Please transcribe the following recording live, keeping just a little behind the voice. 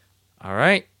All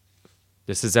right.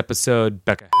 This is episode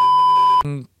Becca.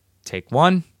 Take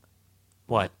one.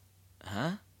 What?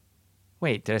 Huh?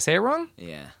 Wait, did I say it wrong?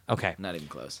 Yeah. Okay. Not even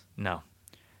close. No.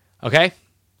 Okay.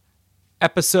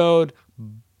 Episode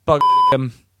Bug.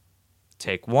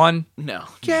 Take one. No.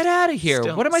 Get out of here.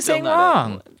 Still- What am I still saying not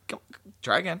wrong?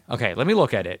 Try again. Okay, let me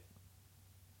look at it.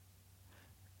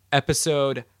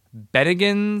 Episode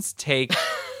Bennigan's Take.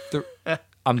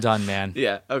 I'm done, man.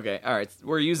 Yeah. Okay. All right.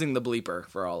 We're using the bleeper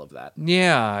for all of that.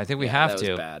 Yeah, I think we have that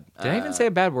to. was bad. Did I even say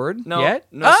a bad word No. yet?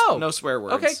 No. No swear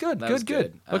words. Okay, good, That was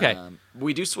good. Okay.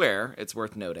 We do swear. It's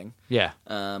worth noting. Yeah.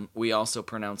 We also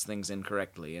pronounce things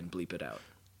incorrectly and bleep it out.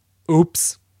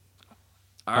 Oops.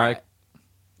 All right.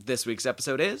 This week's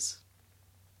episode is.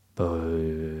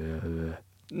 Bu-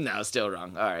 No, still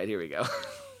wrong. All right, here we go.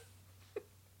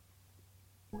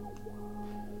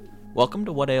 Welcome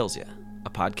to What Ails Ya, a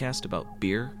podcast about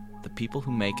beer, the people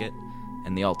who make it,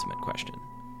 and the ultimate question,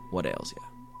 what ails ya?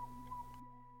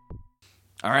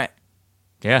 All right,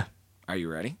 Yeah. are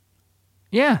you ready?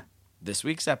 Yeah. This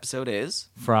week's episode is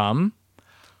From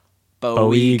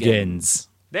Boegans. Boegans.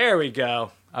 There we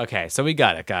go. Okay, so we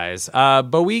got it, guys.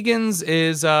 Boegans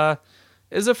is a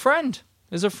friend.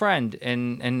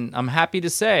 And I'm happy to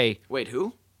say Wait,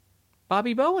 who?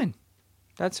 Bobby Bowen.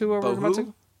 That's who we're Bo about who?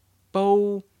 to.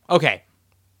 Bo. Okay,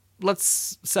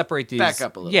 let's separate these. Back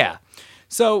up a little Yeah.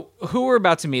 So who we're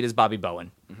about to meet is Bobby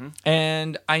Bowen,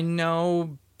 and I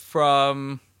know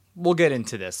from. We'll get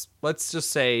into this. Let's just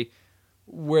say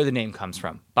where the name comes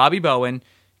from. Bobby Bowen,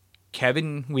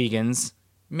 Kevin Wiegans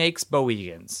makes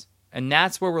Boegans, and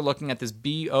that's where we're looking at this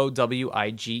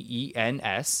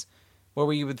Bowigens, where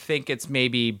we would think it's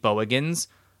maybe Boegans,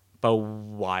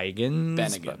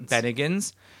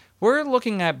 Bennigans. We're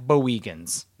looking at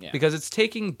Boegans because it's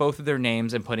taking both of their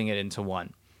names and putting it into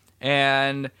one.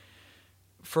 And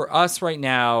for us right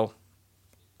now,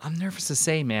 I'm nervous to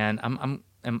say, man. I'm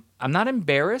not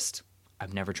embarrassed.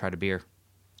 I've never tried a beer.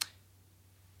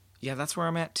 Yeah, that's where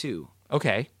I'm at too.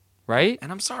 Okay, right?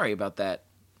 And I'm sorry about that,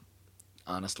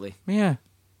 honestly. Yeah.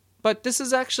 But this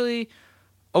is actually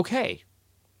okay.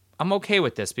 I'm okay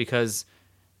with this because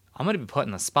I'm going to be put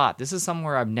in the spot. This is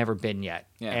somewhere I've never been yet.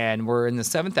 Yeah. And we're in the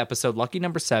 7th episode, lucky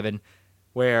number 7,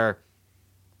 where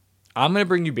I'm going to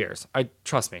bring you beers.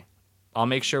 Trust me. I'll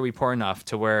make sure we pour enough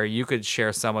to where you could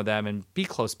share some of them and be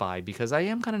close by because I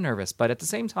am kind of nervous. But at the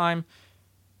same time,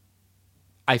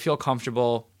 I feel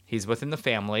comfortable. He's within the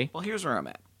family. Well, here's where I'm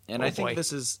at. And Oh, I think boy.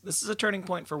 this is a turning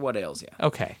point for What Ails Ya.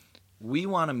 Okay. We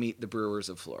want to meet the brewers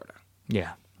of Florida.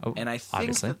 Yeah. Oh, And I think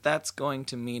obviously. that that's going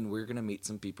to mean we're going to meet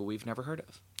some people we've never heard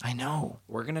of. I know.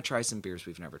 We're going to try some beers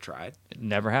we've never tried.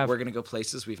 Never have. We're going to go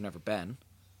places we've never been.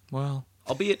 Well,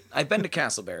 Albeit, I've been to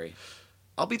Castleberry.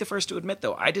 I'll be the first to admit,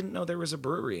 though, I didn't know there was a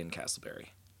brewery in Castleberry.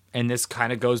 and this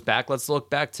kind of goes back. Let's look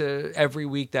back to every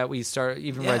week that we start,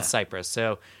 even Yeah. Red Cypress.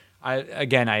 So,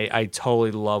 I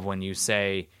totally love when you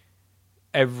say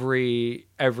every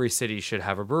city should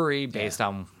have a brewery based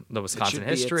on the Wisconsin It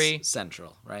should history. be its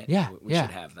central, right? Yeah, We yeah,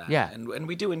 should have that. yeah. And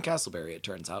we do in Castleberry, it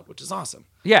turns out, which is awesome.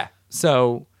 Yeah.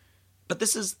 So, But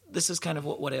this is kind of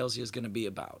what Ails Ya is going to be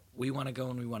about. We want to go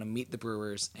and we want to meet the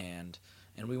brewers and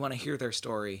we want to hear their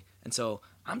story. And so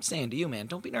I'm saying to you, man,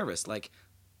 don't be nervous. Like,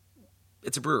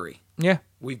 it's a brewery. yeah.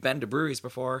 We've been to breweries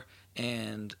before,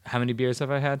 and How many beers have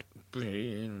I had?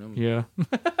 Yeah.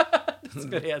 That's a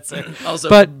good answer. also,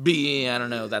 But- I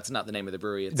don't know. That's not the name of the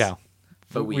brewery. It's No.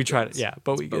 Boegans. We tried it. Yeah. It's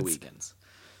Boegans. Boegans.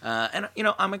 And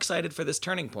I'm excited for this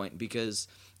turning point because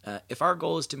if our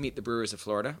goal is to meet the brewers of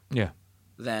Florida, Yeah.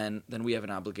 then we have an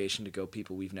obligation to go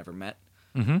people we've never met,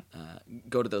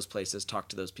 go to those places, talk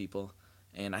to those people,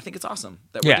 and I think it's awesome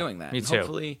that we're Yeah, doing that. me And too.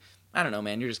 hopefully, I don't know,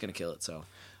 man, you're just gonna kill it. So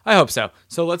I hope so.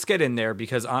 So let's get in there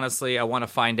because honestly, I want to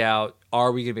find out,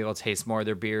 are we going to be able to taste more of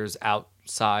their beers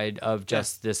outside of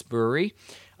just this brewery?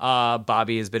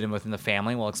 Bobby has been in within the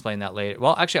family. We'll explain that later.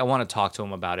 Well, actually, I want to talk to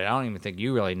him about it. I don't even think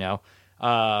you really know.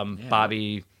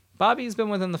 Bobby's been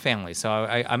within the family. So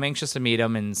I'm anxious to meet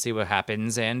him and see what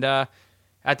happens. And at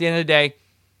the end of the day,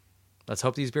 let's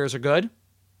hope these beers are good.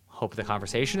 Hope the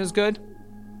conversation is good.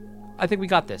 I think we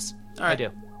got this. All right. I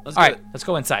do. Let's All do right, it. let's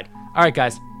go inside. All right,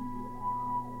 guys.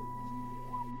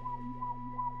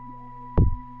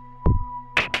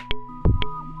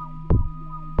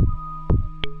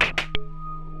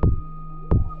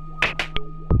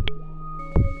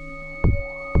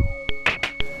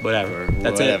 Whatever.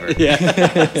 That's Whatever. it.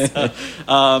 Yeah.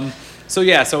 So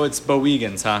it's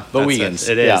Boegans, huh? Boegans, That's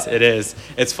it. It is. yeah. It is.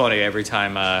 It's funny every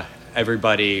time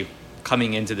everybody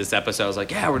coming into this episode is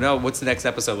like, yeah, we know what's the next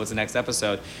episode. What's the next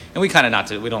episode? And we kind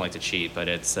of we don't like to cheat, but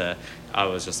it's. I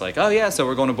was just like, oh yeah, so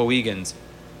we're going to Boegans.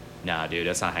 nah, dude,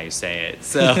 that's not how you say it.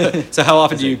 So how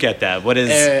often do you get that? What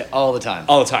is all the time?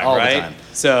 all the time, all right? The time.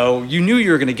 So you knew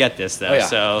you were going to get this, though. Oh,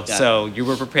 yeah. So you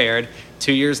were prepared.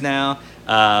 2 years now.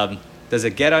 Does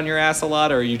it get on your ass a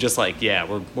lot, or are you just like, yeah,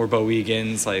 we're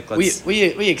Bowegans, like let's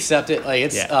We accept it. Like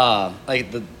it's Yeah.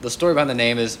 like the story behind the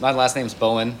name is my last name's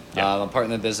Bowen. Yeah. I'm part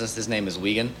in the business. His name is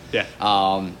Wiegand. Yeah.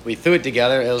 We threw it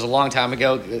together. It was a long time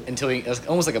ago until it was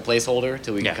almost like a placeholder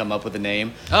till we Yeah. could come up with a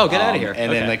name. Oh, get outta here.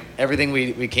 And Okay. then like everything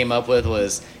we came up with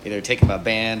was either taken by a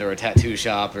band or a tattoo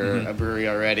shop or Mm-hmm. a brewery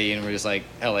already, and we're just like,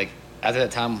 hell, like after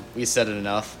that time we said it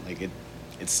enough. Like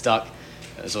it stuck.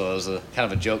 So it was a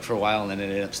kind of a joke for a while, and then it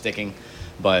ended up sticking.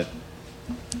 But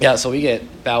yeah, so we get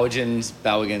Bowegans,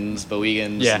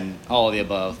 Bowegans, Yeah. and all of the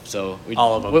above. So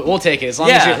All of them. We'll take it as long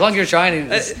Yeah. as you're trying.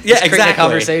 And it's Yeah, creating exactly. a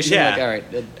conversation. Yeah. Like, all right,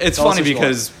 It's tell us funny what you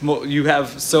want. because you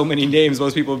have so many names.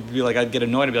 Most people would be like, I'd get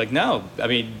annoyed and be like, no, I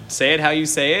mean, say it how you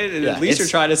say it, and Yeah, at least you're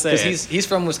trying to say it. Because he's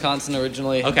from Wisconsin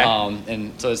originally. Okay.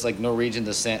 And so it's like Norwegian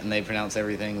descent, and they pronounce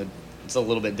everything. It's a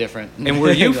little bit different. And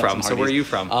where are you Got from? some So where are Hardee's. you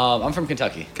from? I'm from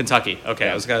Kentucky. Kentucky. Okay,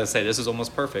 Yeah. I was going to say, this is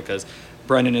almost perfect because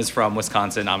Brendan is from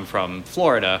Wisconsin. I'm from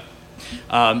Florida.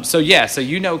 So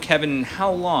you know Kevin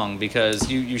how long? Because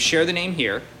you share the name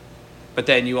here, but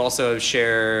then you also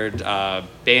shared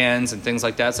bands and things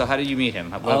like that. So how did you meet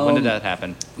him? When did that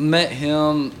happen? Met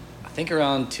him, I think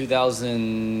around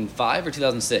 2005 or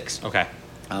 2006. Okay.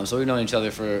 So we've known each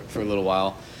other for a little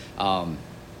while.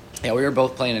 Yeah, we were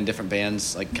both playing in different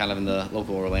bands, like kind of in the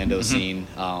local Orlando scene.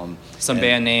 Some and,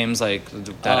 band names like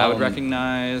that I would Um,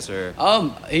 recognize, or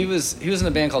He was in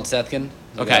a band called Sethkin.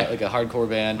 Okay. Like a hardcore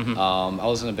band. Mhm. I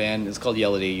was in a band. It's called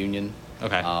Yellow Day Union.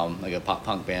 Okay. Like a pop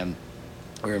punk band.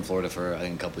 We were in Florida for I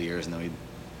think a couple of years, and then we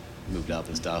moved up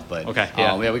and stuff. But Okay,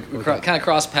 yeah. we kind of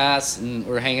crossed paths, and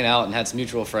we were hanging out and had some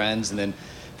mutual friends, and then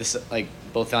this like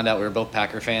both found out we were both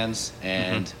Packer fans,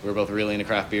 and Mm-hmm. we were both really into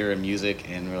craft beer and music,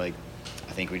 and we're like,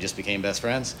 I think we just became best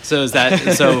friends. So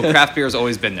craft beer has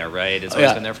always been there, right? It's always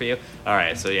Yeah. been there for you. All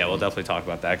right, so yeah, we'll definitely talk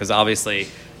about that because obviously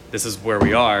this is where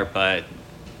we are. But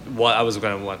what I was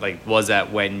going to want, like, was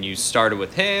that when you started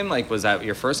with him? Like, was that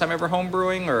your first time ever home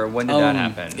brewing, or when did that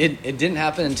happen? It didn't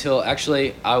happen until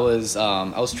actually I was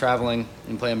traveling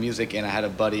and playing music, and I had a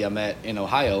buddy I met in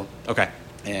Ohio, Okay.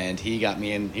 and he got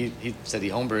me in. He said he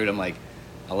homebrewed. I'm like,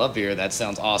 I love beer. That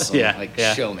sounds awesome. Yeah, Like,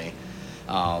 yeah. show me.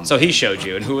 So he showed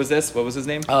you, and who was this? What was his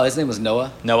name? His name was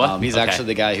Noah. Noah? He's Okay. actually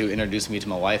the guy who introduced me to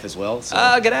my wife as well. So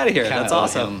Get out of here! kinda That's owe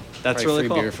awesome. him That's probably really free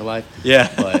cool. beer for life. Yeah.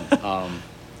 But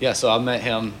yeah, so I met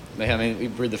him. I mean, we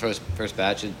brewed the first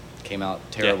batch. It came out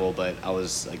terrible, but I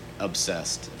was like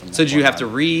obsessed. from that So did you point have to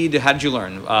on. read? How did you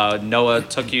learn? Noah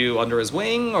took you under his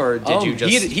wing, or did you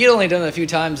just? He had only done it a few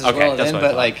times as Okay, well that's then, what I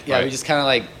but thought. like yeah, Right. we just kind of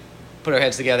like put our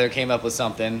heads together, came up with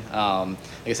something. Like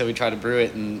I said, we tried to brew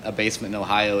it in a basement in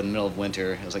Ohio in the middle of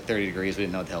winter. It was like 30 degrees. We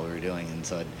didn't know what the hell we were doing, and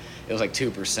so it was like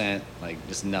 2%, like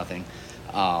just nothing.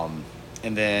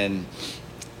 And then,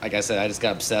 like I said, I just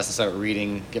got obsessed and started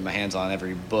reading, get my hands on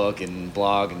every book and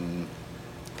blog and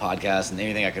podcast and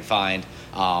anything I could find.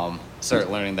 Started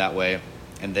learning that way.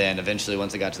 And then eventually,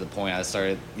 once I got to the point, I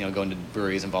started, going to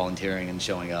breweries and volunteering and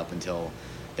showing up until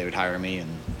they would hire me, and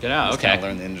Yeah, just okay. kind of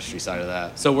learn the industry side of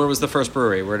that. So where was the first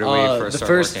brewery? Where did we first The start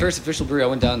first working? official brewery, I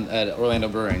went down at Orlando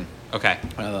Brewing. Okay.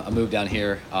 I moved down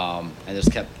here, and I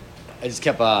just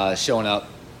kept showing up,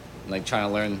 like trying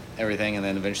to learn everything, and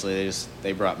then eventually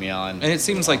they brought me on. And it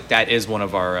seems like that is one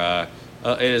of our.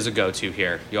 It is a go-to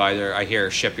here. I hear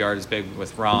Shipyard is big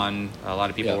with Ron. A lot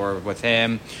of people Yeah. were with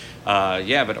him.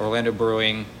 But Orlando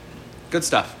Brewing, good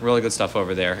stuff. Really good stuff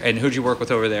over there. And who'd you work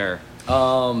with over there?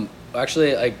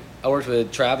 Actually, I worked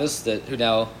with Travis, who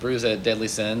now brews at Deadly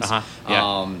Sins. Uh-huh,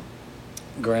 yeah.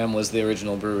 Graham was the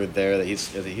original brewer there that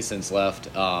he's since left.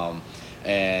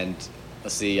 And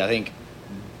let's see, I think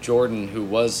Jordan, who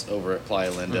was over at Playa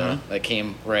Linda, like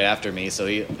came right after me. So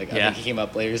I think he came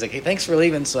up later. He's like, "Hey, thanks for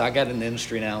leaving." So I got in the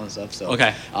industry now and stuff. So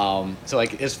Okay. So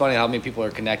like it's funny how many people are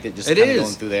connected just It kind of is.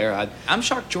 going through there. I'm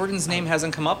shocked Jordan's name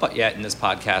hasn't come up yet in this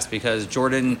podcast because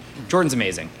Jordan's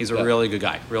amazing. He's a Yeah. really good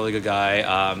guy. Really good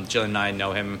guy. Jill and I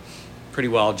know him pretty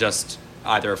well, just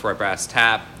either for Brass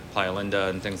Tap, Playa Linda,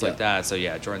 and things like Yeah. that. So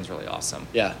yeah, Jordan's really awesome.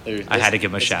 Yeah, I had to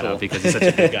give him a it's shout cool. out because he's such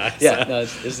a good guy. Yeah, so. no,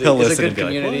 it's He'll a listen good and be like,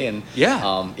 community, "What?"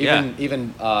 and Yeah,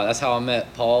 even that's how I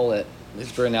met Paul at his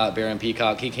brewing out at Bear and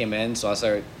Peacock. He came in, so I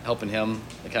started helping him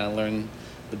to kind of learn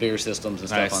the beer systems and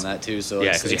stuff Nice. on that too. So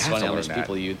Yeah, it's 'cause you have funny to how learn much that.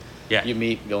 people Yeah. you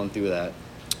meet going through that.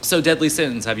 So Deadly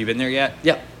Sins, have you been there yet?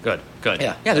 Yeah. Good. Good.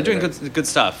 Yeah. They're doing good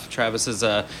stuff. Travis is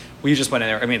we just went in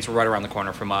there. I mean, it's right around the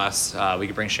corner from us. We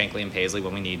could bring Shankly and Paisley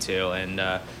when we need to, and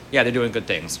they're doing good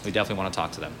things. We definitely want to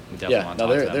talk to them.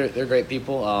 They're great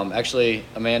people. Actually,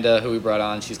 Amanda, who we brought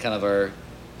on, she's kind of our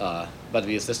about to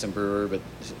be assistant brewer, but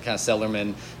kind of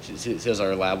cellarman. She does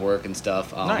our lab work and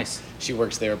stuff. Nice. She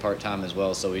works there part time as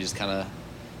well, so we just kind of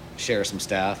share some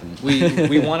staff. And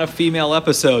we want a female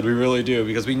episode. We really do,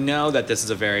 because we know that this is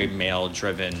a very male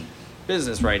driven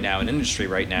business right now, an industry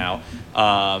right now,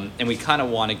 and we kind of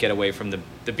want to get away from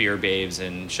the beer babes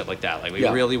and shit like that. Like we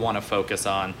really want to focus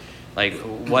on like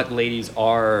what ladies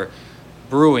are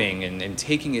brewing and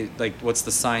taking it, like what's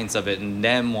the science of it, and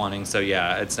them wanting. So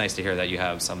it's nice to hear that you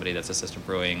have somebody that's assistant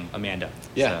brewing, Amanda.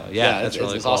 That's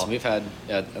really it's cool. awesome. We've had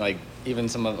like even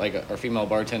some of like our female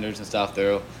bartenders and stuff.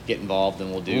 They'll get involved and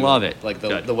we'll do love it. Like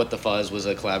the What the Fuzz was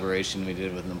a collaboration we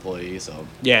did with an employee. So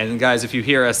and guys, if you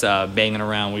hear us banging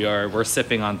around, we're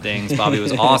sipping on things. Bobby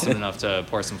was awesome enough to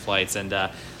pour some flights, and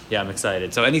I'm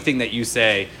excited. So anything that you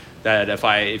say, that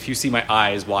if you see my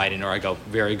eyes widen or I go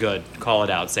very good, call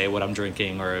it out, say what I'm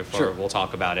drinking, or we'll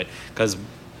talk about it, because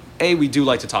we do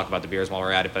like to talk about the beers while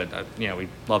we're at it, but we'd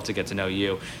love to get to know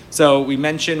you. So we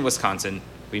mentioned Wisconsin,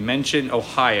 we mentioned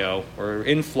Ohio, or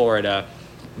in Florida,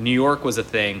 New York was a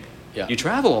thing. You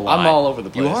travel a lot. I'm all over the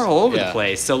place. You are all over the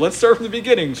place. So let's start from the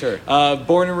beginning. Sure.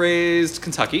 Born and raised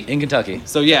Kentucky. In Kentucky.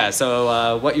 So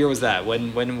what year was that?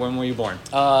 When were you born?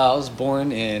 I was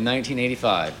born in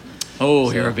 1985.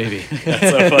 Oh, you're a baby. That's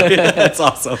so funny. That's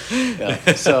awesome.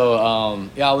 So,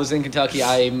 I was in Kentucky.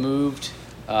 I moved,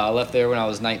 left there when I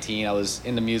was 19. I was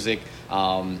into music.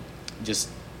 I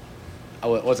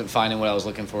wasn't finding what I was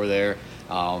looking for there.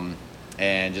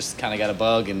 And just kind of got a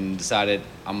bug and decided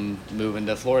I'm moving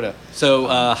to Florida. So,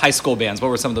 high school bands. What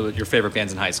were some of your favorite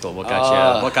bands in high school? What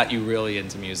got you really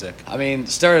into music? I mean,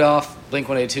 started off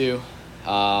Blink-182.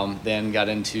 Then got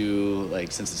into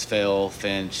like Since It's Fail,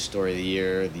 Finch, Story of the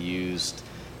Year, The Used,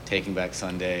 Taking Back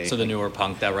Sunday. So the newer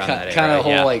punk that around that era. Kind of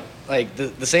whole like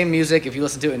the same music. If you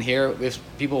listen to it in here, if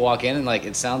people walk in and like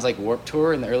it sounds like Warped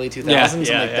Tour in the early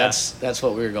 2000s, that's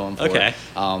what we were going for. Okay.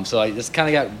 So I just kind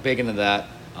of got big into that.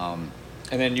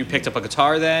 And then you picked up a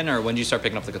guitar then, or when did you start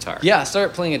picking up the guitar? Yeah, I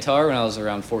started playing guitar when I was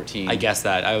around 14. I guess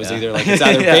that. I was either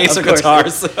bass or guitar.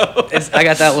 So I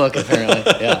got that look apparently.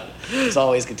 Yeah. It's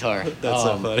always guitar. That's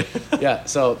so funny.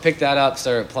 So picked that up,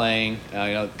 started playing.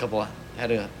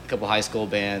 Had a couple high school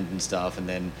bands and stuff, and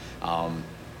then I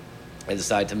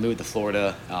decided to move to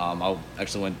Florida. I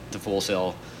actually went to Full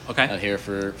Sail out here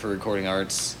for recording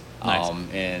arts. Nice.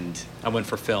 And I went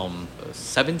for film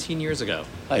 17 years ago.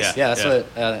 Nice. Yeah, that's what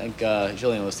I think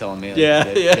Jillian was telling me.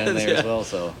 As well.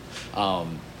 So,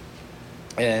 from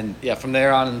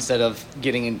there on, instead of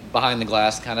getting behind the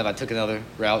glass, I took another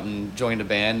route and joined a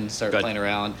band and started playing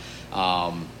around.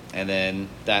 And then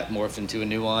that morphed into a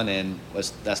new one, and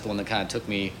that's the one that kind of took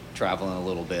me traveling a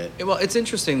little bit. Well, it's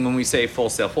interesting when we say Full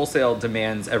Sail. Full Sail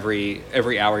demands every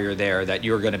hour you're there that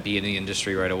you're going to be in the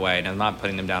industry right away. And I'm not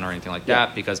putting them down or anything like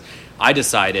that, because I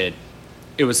decided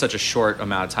it was such a short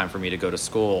amount of time for me to go to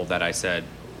school that I said,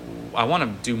 I want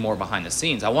to do more behind the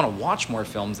scenes. I want to watch more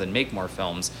films and make more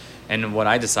films. And what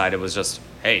I decided was just,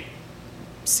 hey,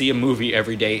 see a movie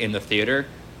every day in the theater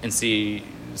and see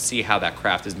how that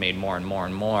craft is made more and more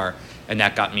and more. And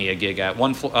that got me a gig at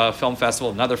one film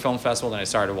festival, another film festival. Then I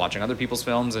started watching other people's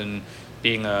films and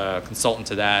being a consultant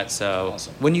to that. So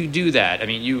when you do that, I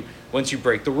mean, once you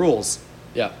break the rules.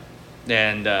 Yeah.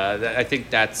 And I think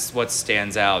that's what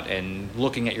stands out. And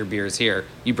looking at your beers here,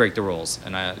 you break the rules.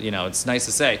 And it's nice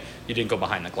to say you didn't go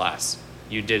behind the glass.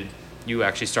 You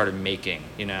actually started making,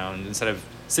 and instead of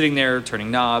sitting there turning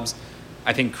knobs,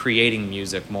 I think creating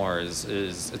music more is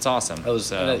it's awesome. I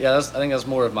think that's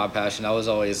more of my passion. I was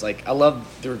always like, I love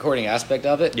the recording aspect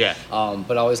of it. Yeah.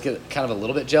 But I always get kind of a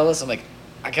little bit jealous. I'm like,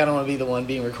 I kind of want to be the one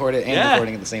being recorded and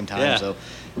recording at the same time. Yeah. So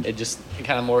it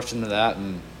kind of morphed into that.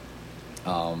 And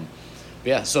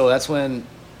so that's when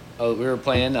we were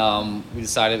playing. We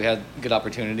decided we had a good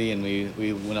opportunity, and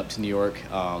we went up to New York.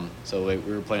 So we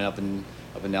were playing up and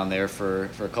down there for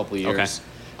a couple of years. Okay.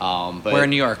 But where in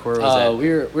New York? Where was it? We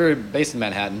were based in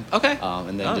Manhattan. Okay.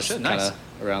 And then kind of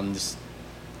around just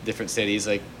different cities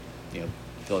like,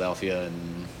 Philadelphia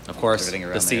and of course everything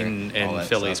around the scene there, in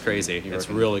Philly is crazy. It's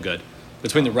really good.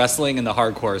 Between the wrestling and the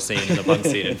hardcore scene and the punk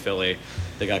scene in Philly,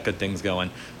 they got good things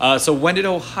going. So when did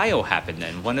Ohio happen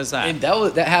then? When is that? And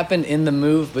that happened in the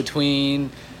move between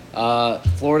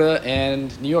Florida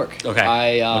and New York.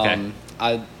 Okay.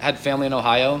 I had family in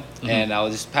Ohio, and I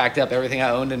was just packed up everything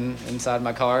I owned inside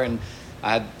my car, and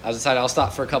I decided I'll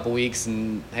stop for a couple weeks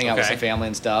and hang out with some family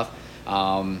and stuff.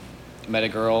 Met a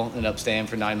girl, ended up staying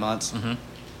for 9 months,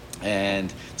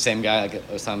 And same guy like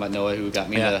I was talking about, Noah, who got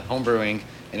me Yeah. into home brewing,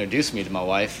 introduced me to my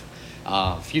wife,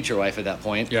 future wife at that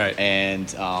point. Right. And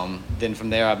then from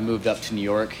there, I moved up to New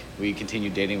York. We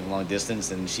continued dating long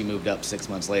distance, and she moved up 6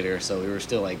 months later. So we were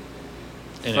still like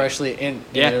In it. freshly in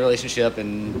Yeah. a relationship,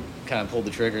 and kind of pulled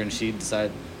the trigger. And she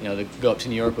decided, to go up to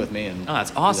New York with me. And Oh, that's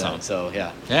do awesome. that. So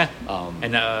yeah. Yeah. Um,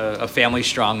 And a family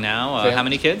strong now. How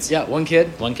many kids? Yeah, one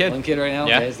kid. One kid? One kid right now.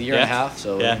 Yeah. Okay, it's a year and a half.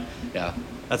 So Yeah. yeah.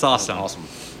 That's awesome. Awesome.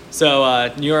 So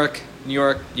New York,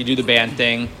 you do the band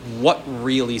thing. What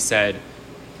really said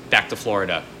back to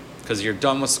Florida? Because you're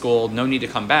done with school, no need to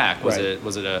come back. Was Right.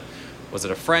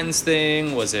 it a friends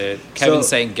thing? Was it Kevin So-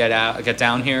 saying get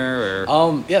down here?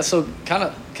 Or Yeah, so kind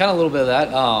of a little bit of that.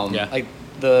 Yeah. Like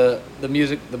the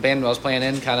music, the band I was playing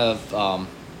in, kind of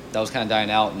that was kind of dying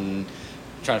out, and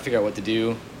trying to figure out what to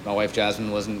do. My wife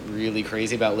Jasmine wasn't really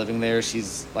crazy about living there.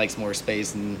 She's likes more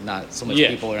space and not so much Yeah.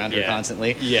 people around her Yeah.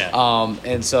 constantly. Yeah.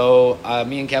 And so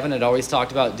me and Kevin had always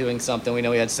talked about doing something. We know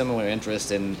we had similar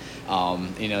interests, and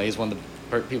he's one of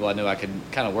the people I knew I could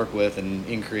kind of work with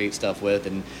and create stuff with,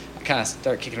 and I kind of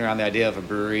started kicking around the idea of a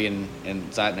brewery and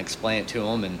decided to explain it to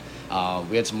him, and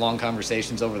we had some long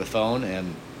conversations over the phone,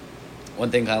 and one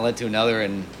thing kind of led to another,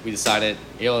 and we decided,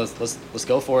 let's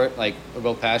go for it. Like, we're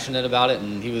both passionate about it,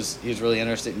 and he was really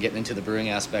interested in getting into the brewing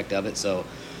aspect of it. So,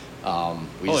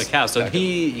 holy cow! So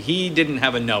he didn't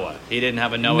have a Noah. He didn't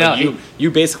have a Noah. No,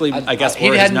 you basically, I guess, he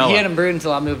were his hadn't Noah. he hadn't brewed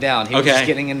until I moved down. He was Okay. just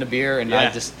getting into beer, and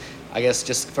Yeah. I guess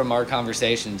just from our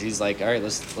conversations, he's like, all right,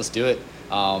 let's do it.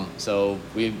 So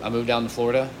I moved down to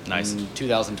Florida Nice. in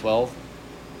 2012,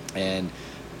 and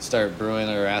started brewing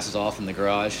our asses off in the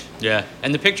garage. Yeah,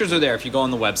 and the pictures are there. If you go on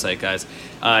the website, guys,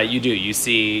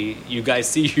 you guys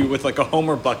see you with like a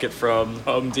Homer bucket from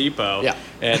Home Depot. Yeah.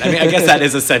 And I mean, I guess that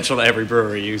is essential to every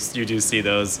brewery. You do see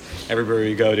those every brewery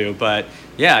you go to. But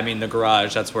yeah, I mean, the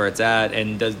garage, that's where it's at,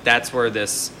 and that's where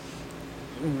this.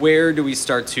 Where do we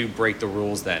start to break the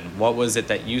rules then? What was it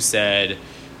that you said?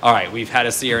 All right, we've had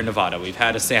a Sierra Nevada, we've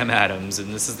had a Sam Adams,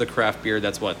 and this is the craft beer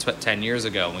that's 10 years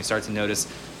ago, and we start to notice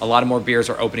a lot of more beers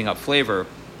are opening up flavor.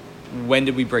 When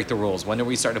did we break the rules? When did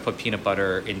we start to put peanut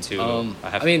butter into?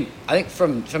 I think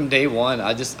from day one,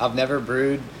 I've never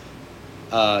brewed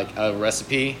a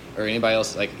recipe or anybody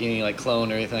else, like any like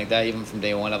clone or anything like that. Even from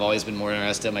day one, I've always been more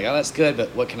interested. I'm like, oh, that's good, but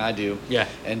what can I do? Yeah.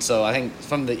 And so I think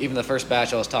from even the first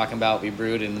batch I was talking about, we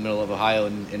brewed in the middle of Ohio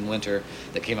in winter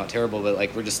that came out terrible. But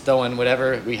like, we're just throwing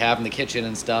whatever we have in the kitchen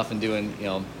and stuff, and doing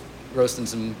roasting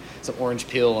some orange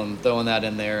peel and throwing that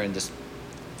in there, and just.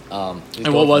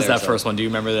 And what was that first one? Do you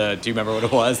remember what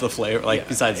it was? The flavor, like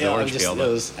besides the orange peel? It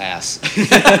was ass.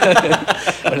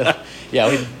 Yeah,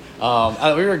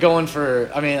 we were going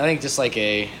for. I mean, I think just like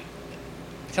kind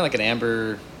of like an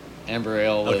amber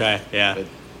ale. With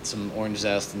some orange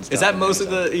zest and stuff. Is that in there, mostly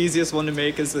the easiest one to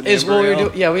make? Is the Is amber what we ale? were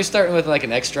doing. Yeah, we were starting with like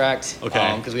an extract.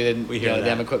 Okay. Because we didn't. We They hear didn't that.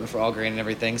 have equipment for all grain and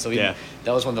everything. So Yeah.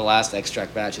 that was one of the last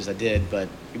extract batches I did. But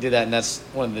we did that, and that's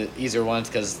one of the easier ones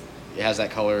because it has that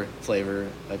color, flavor,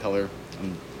 that color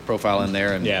profile in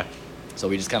there, and Yeah. so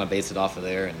we just kind of based it off of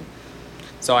there, and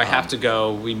So I have to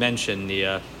go. We mentioned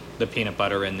the peanut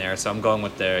butter in there, so I'm going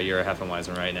with your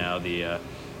Hefeweizen right now. The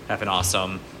Heffen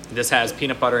Awesome. This has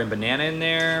peanut butter and banana in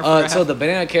there. so the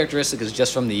banana characteristic is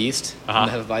just from the yeast, Uh-huh.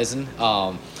 from the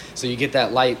Hefeweizen. So you get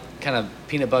that light kind of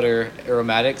peanut butter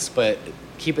aromatics, but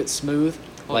keep it smooth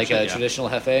like shit, a yeah. traditional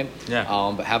Hefe.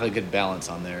 Yeah. But have a good balance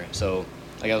on there. So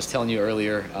like I was telling you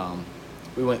earlier, I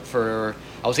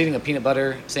was eating a peanut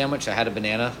butter sandwich. I had a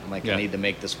banana. I'm like, Yeah. I need to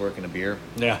make this work in a beer,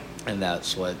 Yeah. and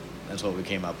that's what we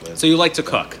came up with. So you like to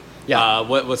cook? Yeah.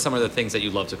 What's some of the things that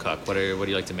you love to cook? What do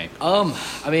you like to make?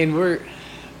 I mean,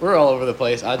 we're all over the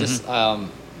place. I just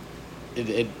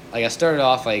like I started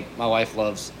off like my wife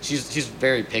loves. She's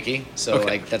very picky, so Okay.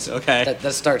 like that's Okay.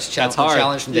 that starts That's hard.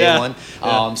 challenge from day Yeah. one.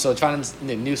 Yeah. So trying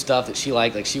new stuff that she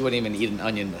liked, like she wouldn't even eat an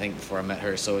onion I think before I met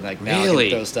her. So like now Really? I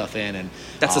can throw stuff in, and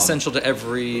That's essential to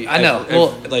every. I know. every-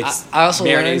 Well, like I also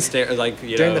marinade learned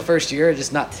you during know. the first year,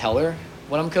 just not tell her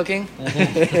what I'm cooking,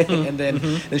 Mm-hmm. and then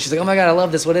she's like, "Oh my god, I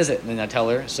love this. What is it?" And then I tell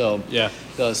her. So Yeah.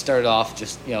 so it started off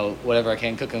just whatever I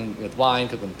can, cooking with wine,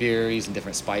 cooking with beer, using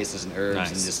different spices and herbs,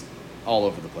 Nice. and just all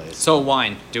over the place. So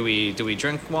wine. Do we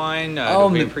drink wine? Do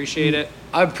we appreciate it?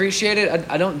 I appreciate it.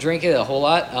 I don't drink it a whole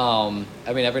lot.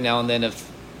 I mean, every now and then, if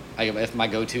my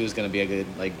go-to is going to be a good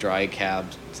like dry cab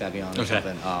Sauvignon or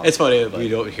something. It's funny but- we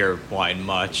don't hear wine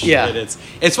much. Yeah. But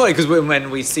it's funny because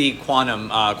when we see Quantum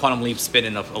Leap spin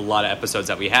in a lot of episodes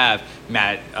that we have,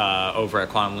 Matt over at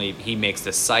Quantum Leap, he makes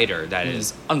this cider that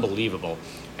is unbelievable.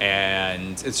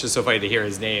 And it's just so funny to hear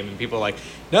his name, and people are like,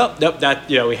 nope, that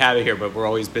we have it here, but we're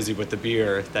always busy with the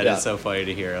beer. That Yeah. is so funny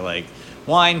to hear. Like,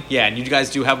 Wine, yeah, and you guys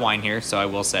do have wine here, so I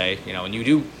will say, and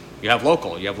you have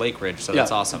local, you have Lake Ridge, so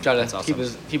that's awesome. Try to that's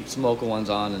awesome. keep some local ones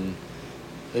on and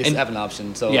at least And- have an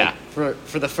option. So Yeah.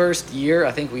 for the first year,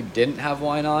 I think we didn't have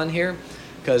wine on here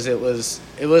because it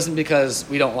wasn't because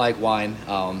we don't like wine.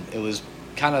 It was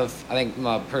kind of, I think,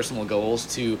 my personal goals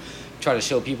to try to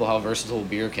show people how versatile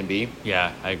beer can be.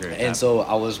 Yeah, I agree with And that. so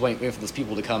I was waiting for those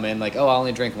people to come in like, oh, I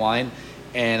only drink wine.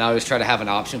 And I always try to have an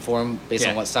option for them based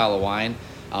on what style of wine.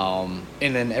 And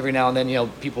then every now and then,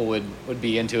 people would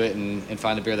be into it and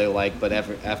find a beer they like. But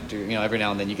after every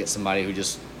now and then you get somebody who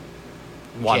just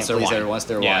wants their wine. wants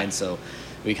their wine. So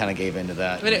we kind of gave into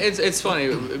that. I mean, it's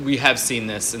funny. We have seen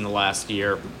this in the last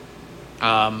year.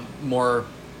 More,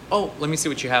 let me see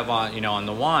what you have on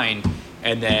the wine,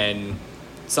 and then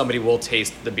somebody will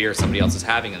taste the beer somebody else is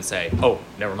having and say, oh,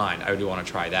 never mind, I do want to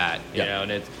try that.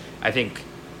 And I think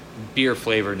beer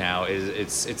flavor now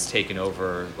it's taken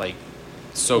over like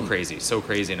so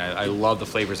crazy, and I love the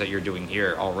flavors that you're doing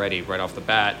here already right off the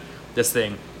bat. This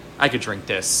thing, I could drink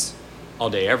this all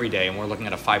day, every day, and we're looking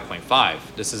at a 5.5.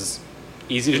 This is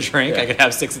easy to drink. Yeah. I could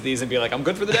have 6 of these and be like, I'm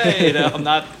good for the day. I'm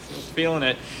not feeling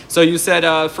it. So you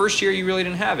said first year you really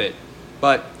didn't have it,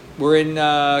 but we're in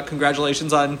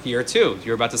congratulations on year 2.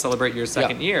 You're about to celebrate your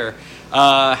second year.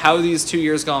 How are these 2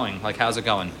 years going? Like, how's it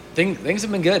going? Things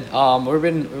have been good.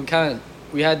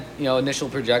 We had initial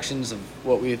projections of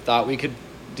what we thought we could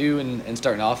do and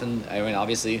starting off, and I mean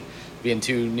obviously being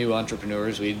 2 new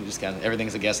entrepreneurs, we just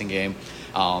everything's a guessing game.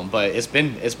 But it's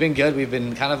been good. We've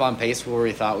been kind of on pace where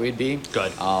we thought we'd be.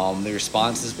 Good. The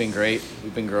response has been great.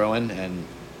 We've been growing and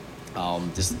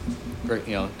just great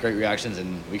great reactions,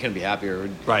 and we couldn't be happier.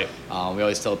 Right. We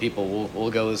always tell people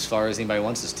we'll go as far as anybody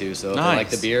wants us to. So if they like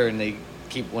the beer and they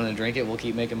keep wanting to drink it, we'll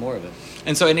keep making more of it.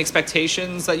 And so any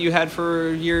expectations that you had for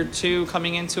year 2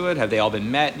 coming into it, have they all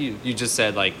been met? You just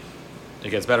said like it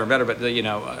gets better and better, but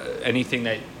anything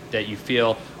that you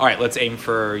feel, all right, let's aim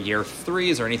for year 3.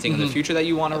 Is there anything in the future that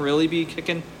you want to really be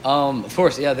kicking? Of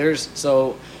course, yeah.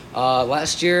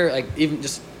 Last year, like even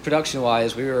just production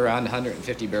wise, we were around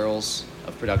 150 barrels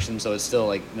of production, so it's still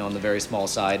like on the very small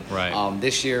side. Right.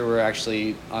 This year we're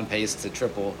actually on pace to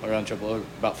triple,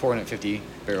 about 450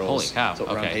 barrels. Holy cow! So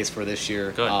we're on pace for this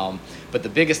year. Good. But the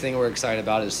biggest thing we're excited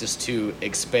about is just to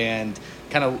expand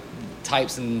kind of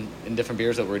types and different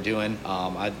beers that we're doing.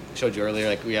 I showed you earlier,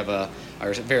 like we have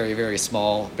our very, very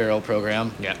small barrel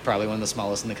program. Yeah. Probably one of the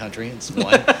smallest in the country. It's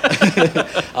one.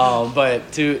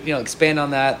 But to expand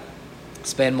on that,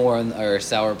 spend more on our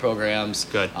sour programs.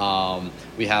 Good.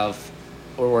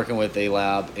 We're working with a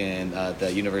lab in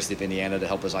the University of Indiana to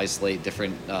help us isolate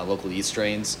different local yeast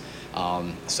strains.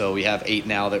 So we have 8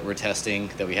 now that we're testing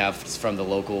that we have from the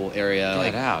local area.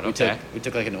 Get out, okay. We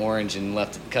took like an orange and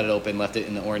cut it open, left it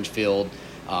in the orange field,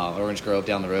 orange grove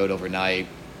down the road overnight.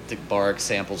 Took bark,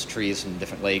 samples, trees from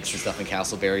different lakes and stuff in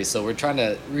Castleberry. So we're trying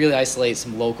to really isolate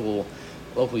some local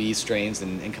yeast strains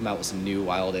and come out with some new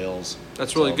wild ales.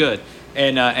 That's really good.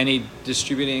 And any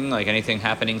distributing, like anything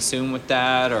happening soon with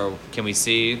that, or can we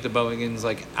see the Bowigans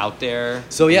like out there?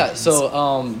 So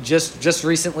just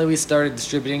recently we started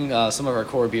distributing some of our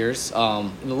core beers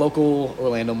in the local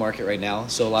Orlando market right now.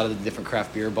 So a lot of the different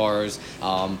craft beer bars,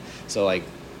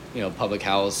 Public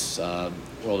House,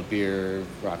 World of Beer,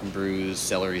 Rock and Brews,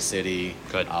 Celery City.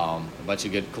 Good. A bunch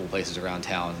of good cool places around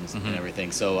town and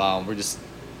everything. So we're just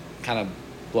kind of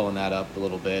blowing that up a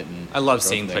little bit. And I love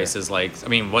seeing places like,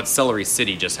 what Celery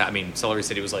City just had. Celery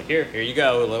City was like, here you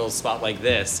go, a little spot like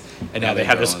this. And now they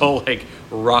have this whole like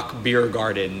rock beer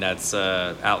garden that's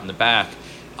out in the back.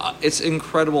 It's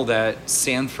incredible that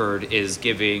Sanford is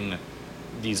giving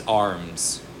these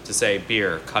arms to say,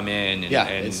 beer, come in.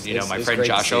 And, my friend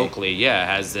Josh Oakley,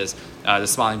 has this, the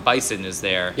Smiling Bison is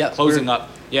there. Yeah, closing up.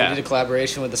 Yeah. We did a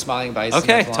collaboration with the Smiling Bison.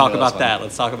 Okay, talk about that.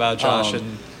 Let's talk about Josh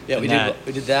we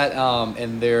did that,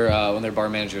 and their one of their bar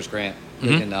managers, Grant,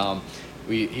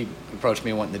 he approached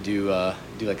me wanting to do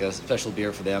like a special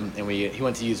beer for them, and he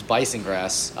went to use bison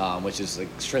grass, which is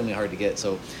extremely hard to get.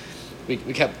 So we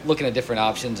kept looking at different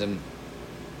options, and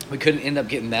we couldn't end up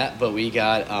getting that, but we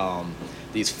got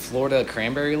these Florida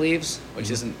cranberry leaves,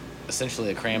 which isn't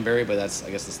essentially a cranberry, but that's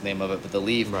the name of it. But the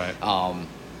leaf, right.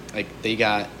 They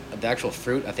got the actual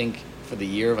fruit, I think, for the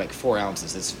year of like 4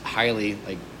 ounces. It's highly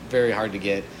very hard to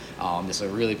get. It's a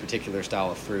really particular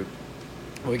style of fruit.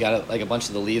 We got a bunch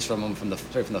of the leaves from them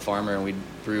straight from the farmer, and we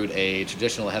brewed a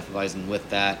traditional Hefeweizen with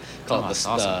that. Called it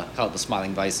the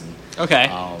Smiling Bison. Okay.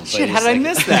 Shit, how did I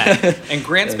miss that? And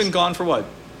Grant's been gone for what?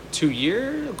 2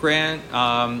 years? Grant,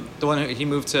 the one he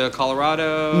moved to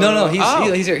Colorado. No,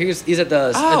 he's here. He's at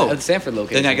the Sanford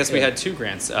location. Then I guess we had 2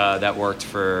 Grants that worked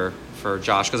for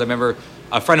Josh, because I remember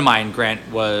a friend of mine, Grant,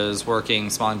 was working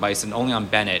smalling bison only on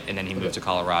Bennett, and then he moved to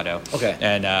Colorado. Okay.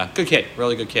 And good kid,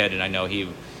 really good kid, and I know he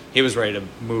was ready to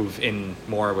move in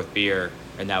more with beer,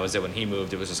 and that was it. When he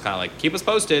moved, it was just kind of like, keep us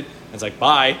posted. And it's like,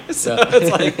 bye. So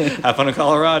it's like, have fun in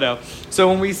Colorado. So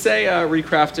when we say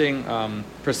recrafting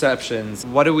perceptions,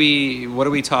 what are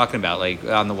we talking about, like,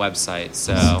 on the website?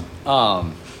 So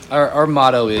Our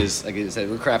motto is, like I said,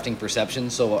 we're crafting perception.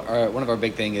 So one of our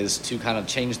big thing is to kind of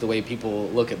change the way people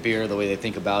look at beer, the way they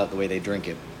think about it, the way they drink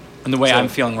it. and the way I'm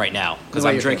feeling right now, because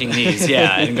I'm drinking these,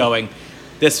 and going,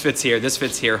 this fits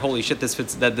here, holy shit, this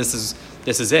fits, that this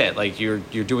is it. Like, you're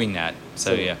doing that.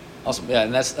 So yeah. Awesome. Yeah,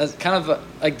 and that's kind of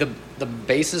like the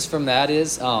basis from that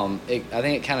is I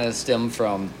think it kind of stemmed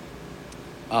from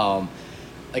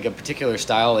like a particular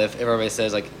style. If everybody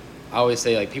says, like, I always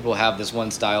say, like, people have this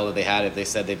one style that they had if they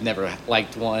said they've never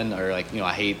liked one, or like,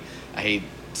 I hate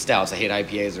stouts, I hate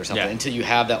IPAs or something, until you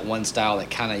have that one style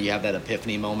that kind of, you have that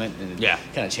epiphany moment and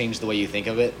kind of change the way you think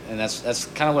of it. And that's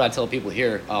kind of what I tell people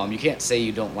here. You can't say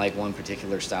you don't like one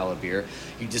particular style of beer.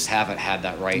 You just haven't had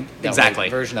that right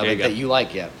version of it that you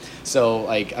like yet. So,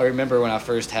 like, I remember when I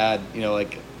first had,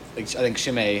 like I think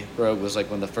Chimay Rogue was like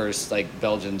one of the first, like,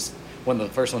 Belgians, one of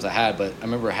the first ones I had, but I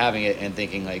remember having it and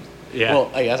thinking, like,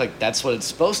 well, I was like, that's what it's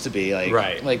supposed to be, like,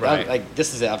 like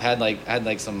this is it. I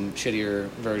had some shittier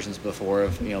versions before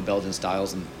of Belgian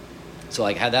styles, and so,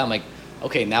 like, had that. I'm like,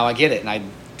 okay, now I get it, and I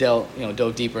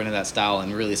dove deeper into that style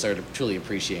and really started truly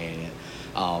appreciating it.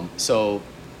 So,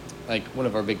 like, one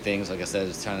of our big things, like I said,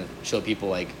 is trying to show people,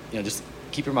 like, just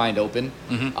keep your mind open.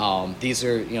 These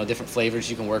are different flavors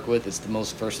you can work with. It's the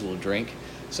most versatile drink,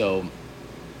 so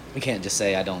we can't just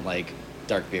say I don't like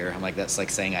dark beer. I'm like, that's like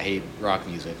saying I hate rock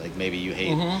music. Like, maybe you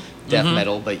hate death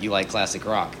metal, but you like classic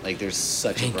rock. Like, there's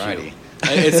such a variety.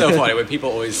 It's so funny when people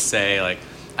always say, like,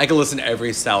 I can listen to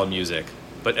every style of music,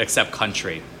 but except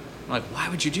country. I'm like, why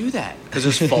would you do that? Because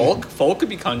there's folk. Folk could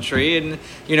be country. And,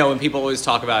 when people always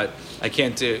talk about, I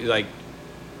can't do, like,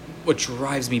 what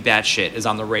drives me batshit is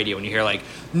on the radio when you hear, like,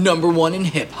 #1 in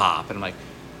hip-hop. And I'm like,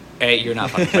 hey, you're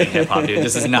not fucking playing hip-hop, dude.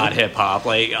 This is not hip-hop.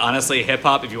 Like, honestly,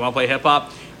 hip-hop, if you want to play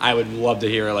hip-hop, I would love to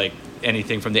hear, like,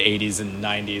 anything from the 80s and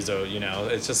 90s,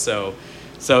 or, it's just so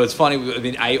it's funny. I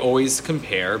mean, I always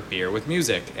compare beer with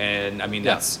music, and I mean,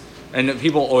 and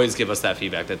people always give us that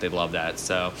feedback that they love that.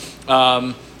 So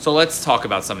let's talk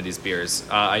about some of these beers.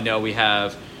 I know we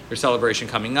have your celebration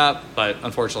coming up, but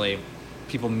unfortunately,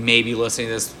 people may be listening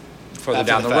to this further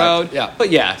down the road. Yeah. But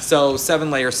yeah, so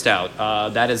 7-layer stout,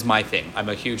 that is my thing. I'm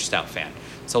a huge stout fan.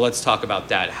 So let's talk about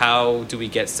that. How do we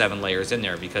get 7 layers in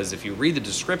there? Because if you read the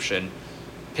description,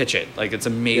 pitch it. Like, it's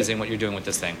amazing what you're doing with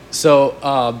this thing.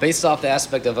 So based off the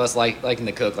aspect of us liking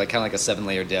to cook, like, kind of like a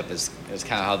 7-layer dip is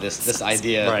kind of how this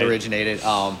idea originated.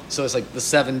 So it's like the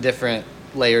 7 different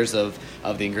layers of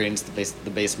the ingredients, the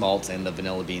base malts and the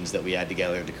vanilla beans that we add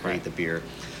together to create the beer.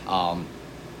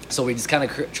 So we just kind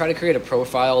of try to create a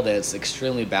profile that's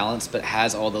extremely balanced, but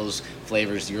has all those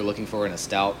flavors you're looking for in a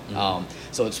stout.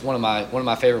 So it's one of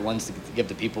my favorite ones to give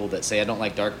to people that say I don't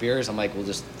like dark beers. I'm like, well,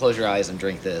 just close your eyes and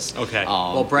drink this. Okay.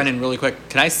 Well, Brennan, really quick,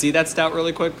 can I see that stout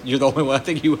really quick? You're the only one. I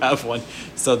think you have one.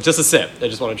 So just a sip. I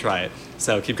just want to try it.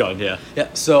 So keep going. Yeah. Yeah.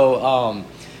 So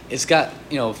it's got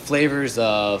flavors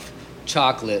of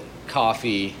chocolate,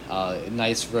 coffee,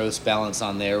 nice roast balance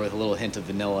on there with a little hint of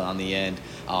vanilla on the end.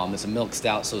 It's a milk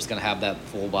stout, so it's going to have that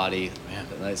full body,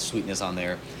 nice sweetness on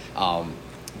there.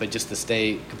 But just to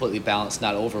stay completely balanced,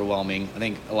 not overwhelming. I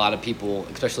think a lot of people,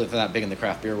 especially if they're not big in the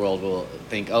craft beer world, will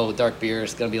think, oh, dark beer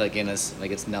is going to be like Guinness.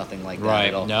 Like, it's nothing like that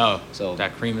at all. No. So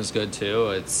that cream is good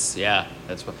too. It's,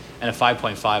 that's what, and a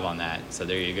 5.5 on that. So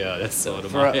there you go. That's so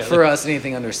for us,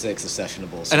 anything under 6 is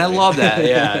sessionable. So and I love that.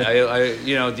 Yeah.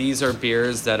 I these are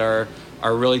beers that are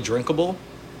really drinkable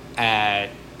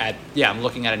I'm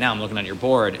looking at it now. I'm looking at your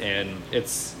board, and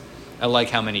I like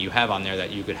how many you have on there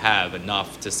that you could have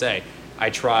enough to say.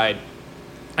 I tried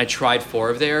 4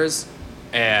 of theirs,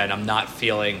 and I'm not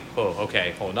feeling, oh,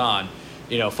 okay, hold on.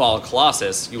 Fall of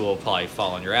Colossus, you will probably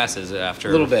fall on your asses after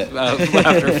a little bit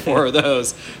after 4 of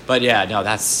those. But yeah, no,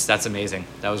 that's amazing.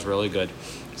 That was really good.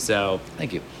 So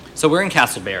thank you. So we're in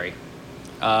Castleberry.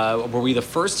 Were we the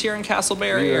first here in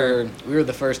Castleberry? We were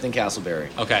the first in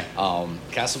Castleberry. Okay.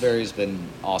 Castleberry's been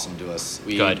awesome to us.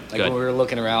 Good. When we were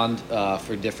looking around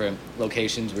for different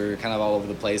locations, we were kind of all over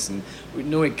the place, and we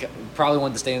knew we probably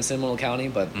wanted to stay in Seminole County,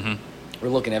 but we're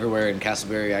looking everywhere, and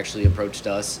Castleberry actually approached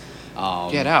us.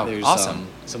 Get out. Awesome.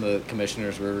 Some of the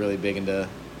commissioners were really big into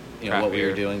craft what beer. we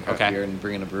were doing, craft beer, and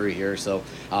bringing a brewery here. So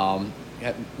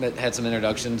had some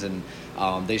introductions, and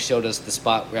they showed us the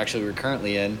spot we're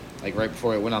currently in. Like, right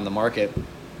before it went on the market,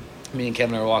 me and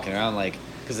Kevin were walking around like,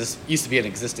 because this used to be an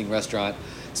existing restaurant.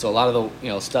 So a lot of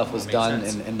the stuff was makes done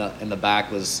sense. in the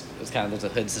back was kind of, there's a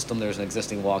hood system. There's an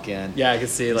existing walk-in. Yeah, I can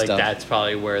see like stuff. that's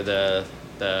probably where the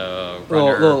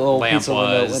runner little lamp pizza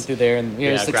window was. went through there, and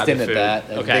Yeah, just grab your extended food. that.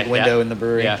 A Okay, big window yeah. in the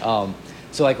brewery. Yeah.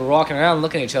 So like we're walking around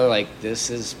looking at each other like this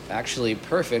is actually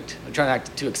perfect. I'm trying not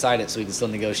to act too excited so we can still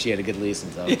negotiate a good lease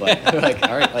and stuff. But we're like,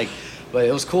 all right, like, but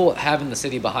it was cool having the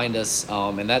city behind us,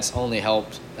 and that's only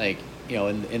helped like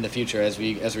in the future as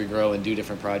we grow and do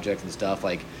different projects and stuff.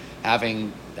 Like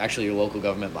having actually your local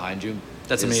government behind you.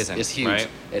 That's amazing, Is huge. right?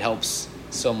 It helps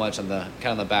so much on the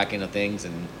kind of the back end of things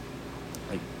and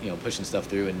like pushing stuff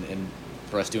through and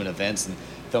for us doing events and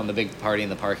throwing the big party in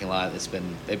the parking lot.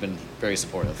 They've been very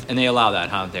supportive. And they allow that,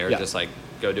 huh? They're Yeah. just like,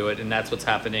 go do it. And that's what's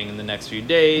happening in the next few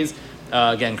days.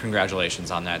 Again,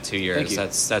 congratulations on that 2 years. Thank you.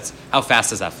 That's how fast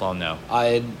has that flown though?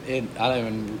 I don't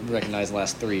even recognize the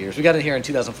last 3 years. We got in here in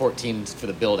 2014 for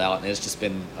the build out, and it's just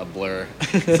been a blur.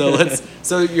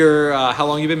 So you're how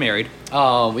long you been married?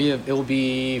 It will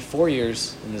be 4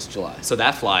 years in this July. So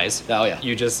that flies. Oh, yeah.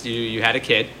 You had a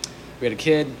kid. We had a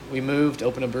kid. We moved,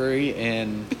 opened a brewery,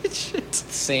 and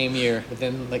same year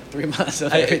within like 3 months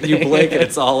of everything. You blink and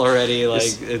it's all already like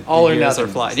Just the all or years nothing. are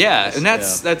flying. Yeah, Just- and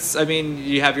that's I mean,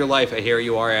 you have your life. I hear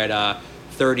you are at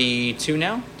 32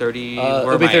 now. 30. Where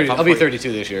I'll am be I? 30. If I'm I'll be 40.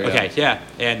 32 this year. Okay, yeah,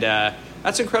 and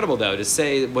that's incredible though to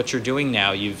say what you're doing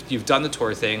now. You've done the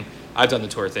tour thing. I've done the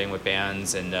tour thing with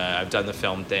bands, and I've done the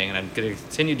film thing, and I'm going to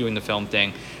continue doing the film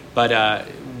thing. But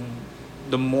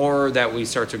the more that we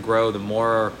start to grow, the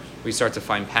more we start to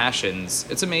find passions.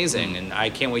 It's amazing, and I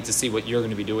can't wait to see what you're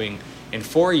going to be doing in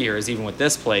 4 years, even with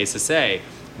this place, to say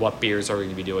what beers are we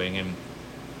going to be doing,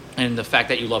 and the fact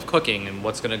that you love cooking and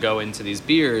what's going to go into these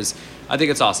beers. I think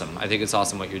it's awesome. I think it's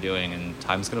awesome what you're doing, and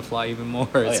time's going to fly even more.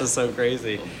 It's yeah. just so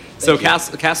crazy. Well, So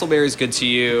thank you. Castleberry is good to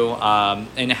you,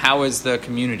 and how is the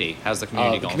community? How's the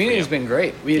community The going? community's for you? been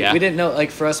great. We Yeah. didn't know,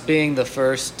 like, for us being the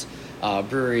first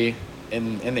brewery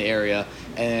in the area,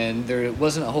 and there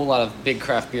wasn't a whole lot of big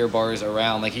craft beer bars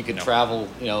around. Like, you could No. travel,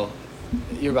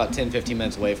 you're about 10, 15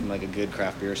 minutes away from like a good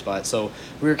craft beer spot. So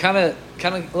we were kind of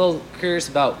a little curious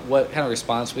about what kind of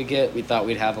response we get. We thought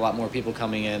we'd have a lot more people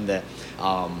coming in that,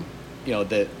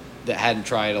 that hadn't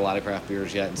tried a lot of craft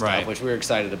beers yet and stuff, Right. which we were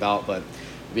excited about. But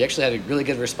we actually had a really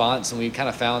good response, and we kind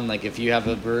of found like if you have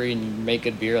a brewery and you make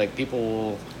good beer, like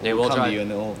people They will will come try to it. you and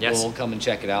they'll Yes. come and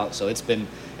check it out. So it's been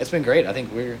great. I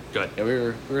think we're Good. Yeah,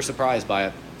 we were surprised by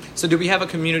it. So did we have a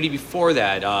community before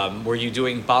that? Were you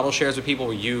doing bottle shares with people?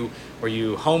 Were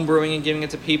you home brewing and giving it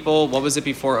to people? What was it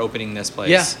before opening this place?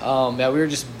 Yeah, we were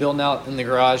just building out in the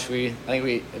garage. I think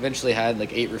we eventually had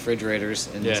like 8 refrigerators,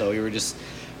 and Yeah. so we were just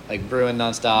like brewing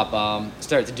nonstop.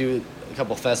 Started to do a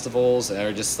couple festivals,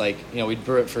 or just like we'd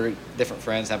brew it for different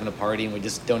friends having a party, and we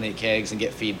just donate kegs and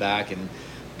get feedback and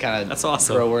kind of That's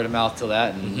awesome. grow word of mouth till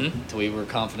that, and Mhm. till we were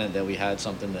confident that we had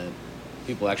something that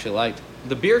people actually liked.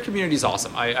 The beer community is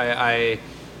awesome.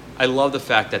 I love the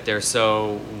fact that they're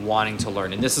so wanting to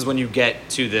learn, and this is when you get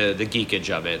to the geekage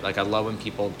of it. Like I love when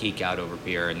people geek out over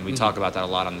beer, and we talk about that a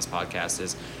lot on this podcast.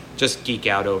 Is just geek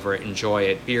out over it, enjoy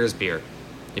it. Beer is beer.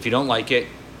 If you don't like it,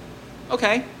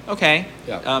 okay.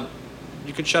 Yeah.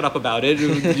 You could shut up about it.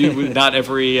 Not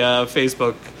every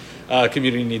Facebook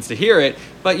community needs to hear it,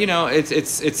 but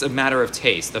it's a matter of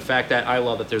taste. The fact that I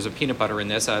love that there's a peanut butter in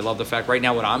this. I love the fact right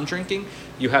now what I'm drinking,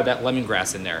 you have that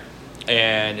lemongrass in there.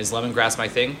 And is lemongrass my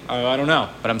thing? I don't know,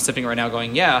 but I'm sipping right now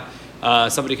going, yeah.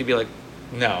 Somebody could be like,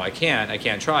 no, I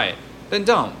can't try it. Then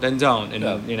don't.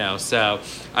 And Yeah. so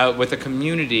with the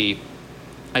community,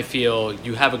 I feel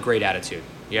you have a great attitude.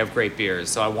 You have great beers.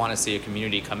 So I want to see a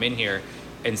community come in here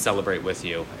and celebrate with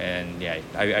you. And yeah,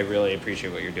 I really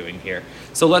appreciate what you're doing here.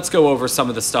 So let's go over some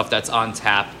of the stuff that's on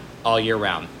tap all year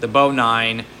round. The Bow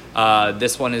 9.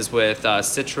 This one is with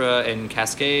Citra and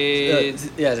Cascade.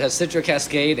 Yeah, it has Citra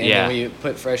Cascade, and Yeah. then we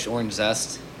put fresh orange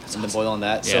zest in the boil on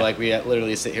that. Yeah. So like we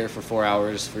literally sit here for 4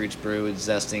 hours for each brew, with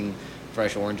zesting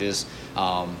fresh oranges,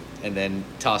 and then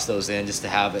toss those in just to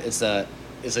have it.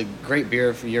 It's a great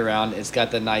beer for year round. It's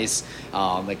got the nice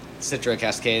like Citra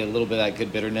Cascade, a little bit of that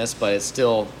good bitterness, but it's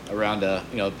still around a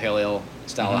pale ale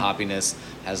style of hoppiness.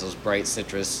 Has those bright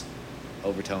citrus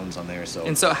overtones on there. So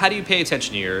And so how do you pay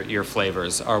attention to your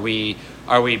flavors? Are we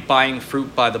buying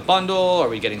fruit by the bundle? Are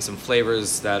we getting some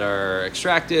flavors that are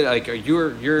extracted? Like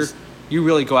you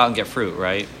really go out and get fruit,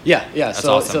 right? yeah. That's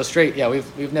So awesome. so straight. Yeah,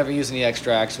 we've never used any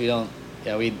extracts. We don't.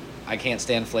 Yeah, I can't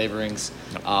stand flavorings.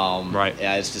 Right.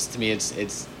 Yeah, it's just to me, it's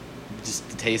just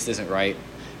the taste isn't right.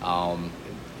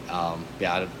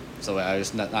 Yeah. So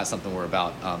it's not something we're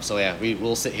about. So yeah,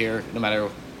 we'll sit here no matter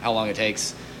how long it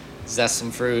takes, zest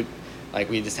some fruit, Like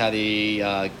we just had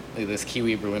this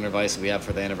kiwi Berliner Weiss that we have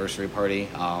for the anniversary party.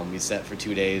 We sat for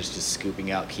 2 days just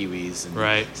scooping out kiwis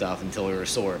and stuff until we were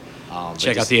sore.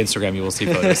 Check out the Instagram; you will see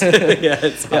photos.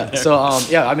 Yeah. So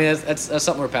I mean that's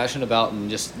something we're passionate about, and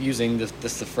just using the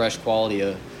fresh quality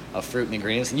of fruit and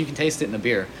ingredients, and you can taste it in a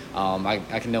beer.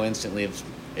 I can know instantly if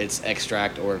it's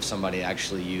extract or if somebody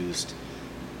actually used,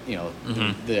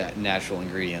 the natural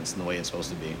ingredients and the way it's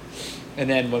supposed to be. And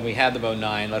then when we had the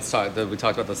 09, we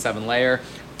talked about the 7-layer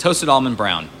toasted almond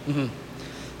brown. Mm-hmm.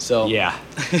 So yeah.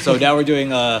 So now we're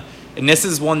doing and this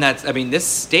is one this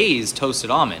stays toasted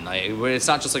almond. Like, it's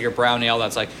not just like your brown ale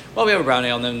that's like, well, we have a brown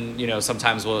ale, and then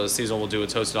sometimes seasonal we'll do a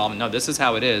toasted almond. No, this is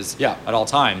how it is. Yeah. At all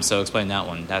times. So explain that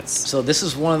one. So this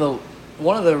is one of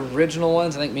the original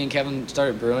ones. I think me and Kevin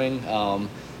started brewing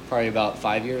probably about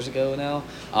 5 years ago now.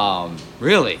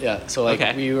 Really? Yeah. So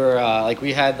we were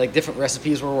we had different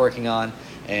recipes we're working on,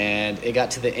 and it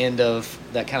got to the end of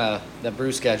that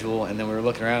brew schedule, and then we were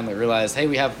looking around and we realized, hey,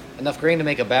 we have enough grain to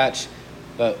make a batch,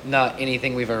 but not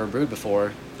anything we've ever brewed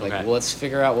before. Well, let's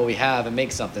figure out what we have and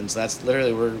make something. So that's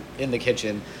literally, we're in the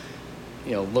kitchen,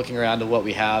 looking around to what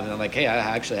we have, and I'm like, hey, I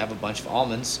actually have a bunch of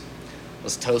almonds.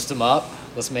 Let's toast them up.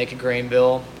 Let's make a grain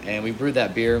bill, and we brewed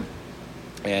that beer.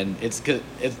 And it's good.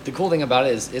 The cool thing about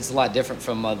it is it's a lot different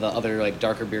from the other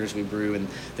darker beers we brew and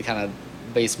the kind of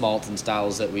base malts and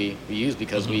styles that we use,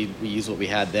 because we use what we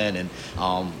had then, and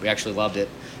we actually loved it.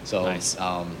 So nice.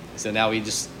 So now we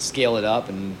just scale it up,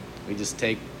 and we just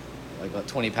take about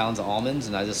 20 pounds of almonds,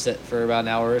 and I just sit for about an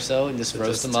hour or so and just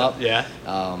roast them up. Yeah.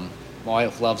 My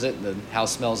wife loves it. The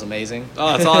house smells amazing.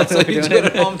 Oh, that's all. So you do it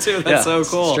at home too. That's so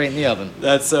cool. Straight in the oven.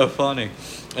 That's so funny,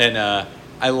 and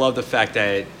I love the fact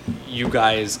that you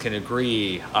guys can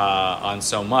agree on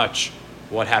so much.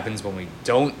 What happens when we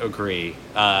don't agree?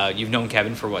 You've known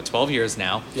Kevin for 12 years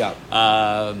now.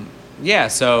 Yeah. Yeah.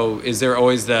 So is there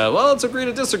always let's agree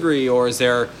to disagree, or is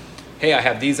there, hey, I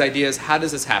have these ideas. How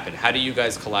does this happen? How do you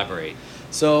guys collaborate?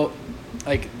 So,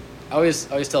 I always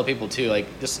tell people too,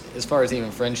 just as far as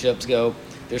even friendships go,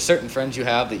 there's certain friends you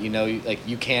have that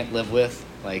you can't live with,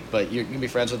 but you can be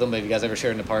friends with them. But if you guys ever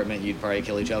shared an apartment, you'd probably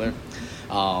kill each other.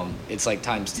 It's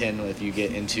times 10 if you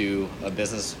get into a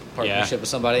business partnership with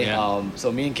somebody. Yeah. So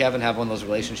me and Kevin have one of those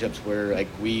relationships where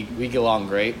we get along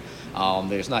great.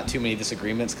 There's not too many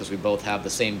disagreements because we both have the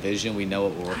same vision. We know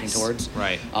what we're working towards.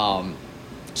 Right.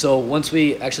 So once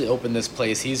we actually open this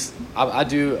place, I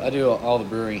do all the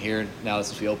brewing here now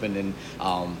since we opened, and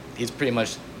he's pretty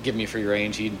much giving me free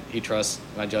range. He trusts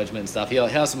my judgment and stuff. He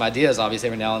has some ideas, obviously,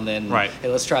 every now and then. Right. Hey,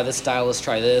 let's try this style. Let's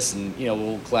try this, and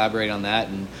we'll collaborate on that.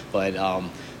 But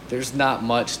there's not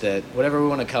much that whatever we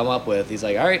want to come up with, he's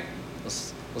like, all right,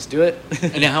 let's do it.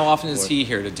 And how often is he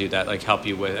here to do that? Help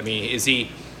you with? I mean, is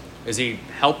he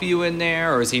help you in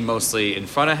there, or is he mostly in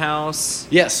front of house?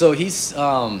 Yeah. So he's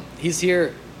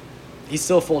here. He's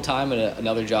still full-time at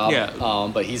another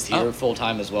job, but he's here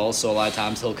full-time as well. So a lot of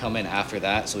times he'll come in after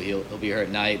that, so he'll be here at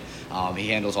night. He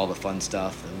handles all the fun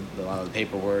stuff, and a lot of the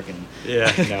paperwork, and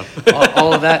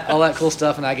all of that cool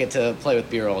stuff, and I get to play with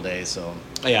beer all day. So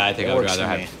yeah, I think I would rather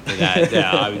have that. Yeah,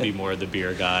 I would be more the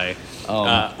beer guy.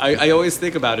 I always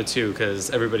think about it too, because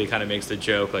everybody kind of makes the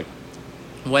joke,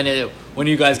 when are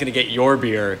you guys gonna get your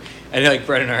beer? And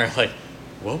Brett and I are like,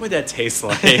 what would that taste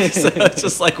like? So it's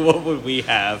just what would we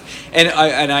have? And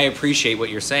I appreciate what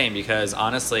you're saying, because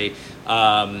honestly,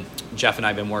 Jeff and I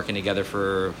have been working together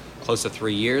for close to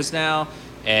 3 years now,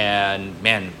 and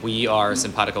man, we are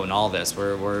simpatico in all this.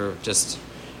 We're just,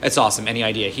 it's awesome. Any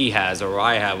idea he has or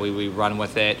I have, we run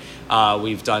with it.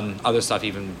 We've done other stuff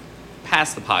even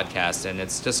past the podcast, and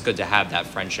it's just good to have that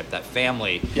friendship, that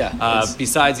family. Yeah.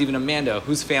 Besides even Amanda,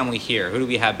 whose family here? Who do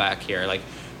we have back here?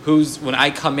 When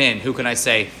I come in, who can I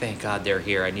say, thank God they're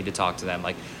here, I need to talk to them?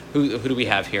 Who do we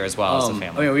have here as well as a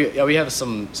family? I mean, we have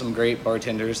some great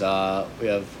bartenders. We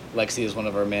have Lexi as one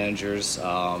of our managers.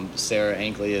 Sarah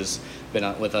Ankley has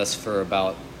been with us for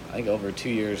about, I think, over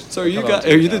 2 years. So are you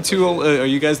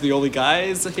guys the only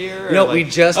guys here? No, we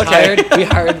just hired. We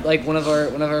hired one of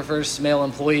our first male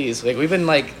employees. We've been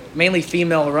mainly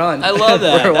female run. I love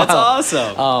that. That's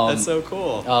awesome. That's so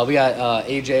cool. We got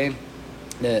AJ.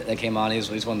 That came on.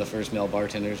 He's one of the first male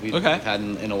bartenders we've had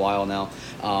in a while now.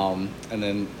 And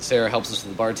then Sarah helps us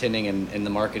with the bartending and the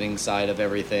marketing side of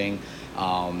everything.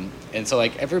 And so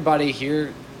everybody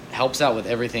here helps out with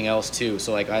everything else too.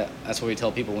 So that's what we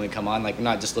tell people when we come on. We're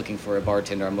not just looking for a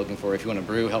bartender. I'm looking for, if you want to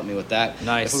brew, help me with that.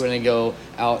 Nice. If we're going to go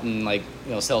out and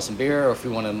sell some beer, or if we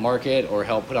want to market or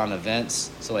help put on events.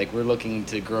 So we're looking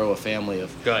to grow a family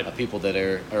of people that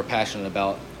are passionate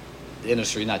about the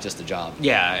industry, not just the job.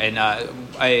 Yeah, and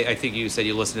I think you said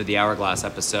you listened to the Hourglass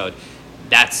episode.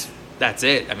 That's that's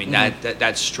it. I mean,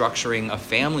 that's structuring a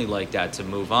family like that to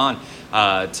move on,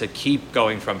 to keep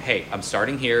going from, hey, I'm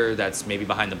starting here, that's maybe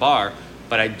behind the bar,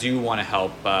 but I do want to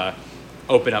help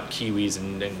open up kiwis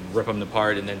and rip them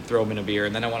apart and then throw them in a beer,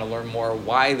 and then I want to learn more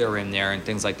why they're in there and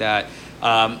things like that.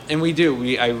 And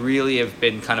I really have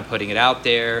been kind of putting it out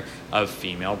there of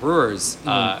female brewers.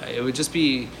 It would just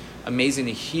be amazing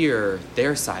to hear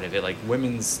their side of it, like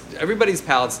everybody's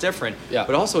palate's different,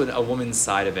 but also a woman's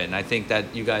side of it. And I think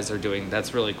that you guys are doing,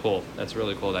 that's really cool. That's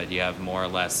really cool that you have more or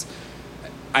less.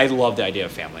 I love the idea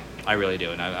of family. I really do.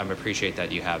 And I appreciate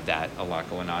that you have that a lot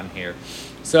going on here.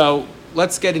 So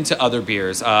let's get into other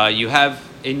beers. You have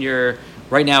in your,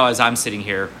 right now as I'm sitting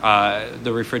here,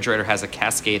 the refrigerator has a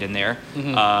Cascade in there.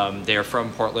 They're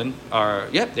from Portland.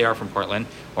 They are from Portland,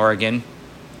 Oregon.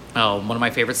 One of my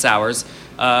favorite sours.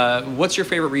 What's your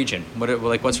favorite region?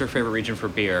 What's your favorite region for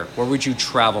beer? Where would you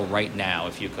travel right now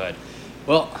if you could?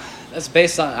 Well, that's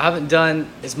based on, I haven't done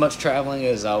as much traveling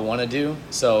as I want to do.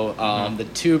 So the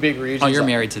two big regions. Oh, you're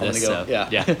married to this, so.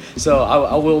 Yeah. So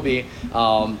I will be.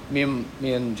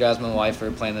 Me and Jasmine, my wife,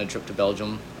 are planning a trip to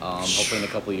Belgium. Hopefully in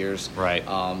a couple of years. Right.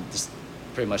 Just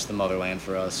pretty much the motherland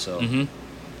for us. So Mm-hmm.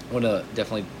 I want to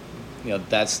definitely,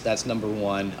 that's number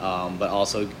one. But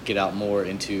also get out more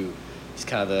into just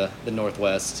kind of the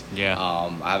Northwest. Yeah.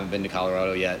 I haven't been to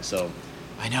Colorado yet, so.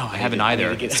 I know, I haven't either.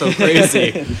 It's so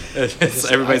crazy.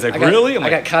 Everybody's like, really?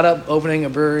 I got caught up opening a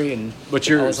brewery and but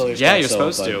you're all this other you're stuff,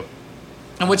 supposed to.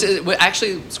 And which is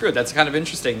actually, screw it, that's kind of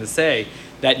interesting to say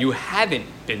that you haven't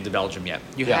been to Belgium yet.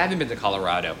 You haven't been to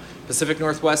Colorado. Pacific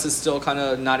Northwest is still kind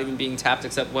of not even being tapped,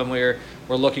 except when we're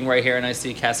looking right here and I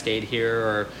see Cascade here,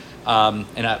 or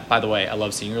by the way, I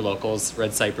love seeing your locals.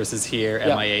 Red Cypress is here,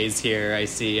 MIA is here. I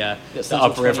see the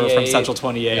Upriver from Central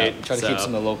 28. Yeah, try to keep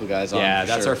some of the local guys on. Yeah,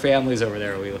 that's our families over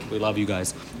there. We love you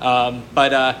guys.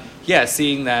 But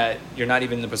seeing that you're not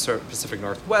even in the Pacific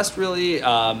Northwest, really,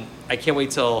 I can't wait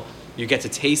till you get to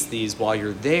taste these while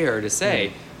you're there to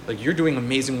say, like, you're doing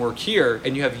amazing work here,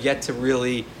 and you have yet to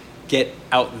really get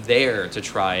out there to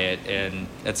try it, and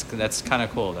that's kind of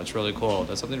cool. That's really cool.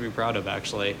 That's something to be proud of,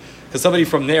 actually, because somebody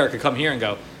from there could come here and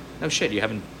go, no shit, you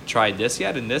haven't tried this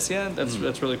yet and this yet.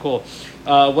 That's really cool.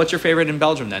 What's your favorite in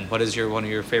Belgium then? What is one of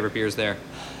your favorite beers there?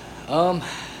 That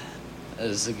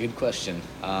is a good question.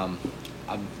 I'm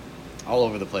all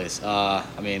over the place. I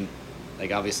mean,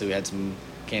 like, obviously we had some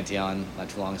Cantillon not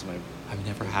too long ago. I've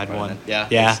never had one.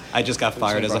 Yeah. I just got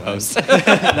fired as a host.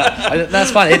 No, that's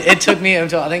fine. It took me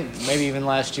until I think maybe even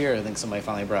last year. I think somebody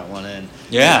finally brought one in.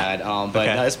 Yeah. But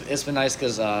Okay. no, it's been nice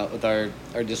because with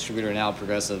our distributor now,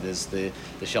 Progressive, is the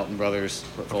Shelton Brothers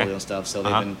portfolio and stuff. So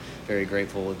they've been very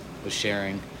grateful with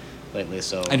sharing lately.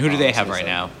 So And who do they have right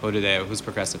now? Who's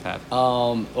Progressive have?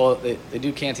 Well, they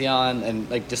do Cantillon, and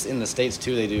like just in the States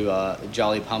too, they do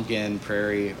Jolly Pumpkin,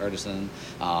 Prairie, Artisan.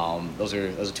 Those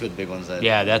are two of the big ones that.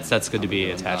 Yeah, that's good to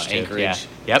be attached to. Anchorage, Yeah.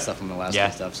 Yep. stuff from Alaska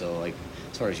and stuff. So like,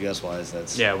 as far as US wise,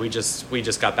 that's. Yeah, we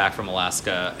just got back from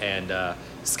Alaska, and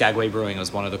Skagway Brewing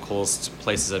was one of the coolest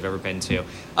places I've ever been to.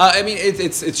 I mean,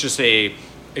 it's just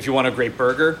if you want a great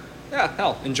burger, yeah,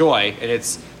 hell, enjoy. And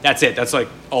that's it. That's like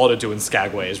all to do in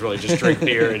Skagway is really just drink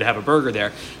beer and have a burger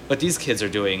there. But these kids are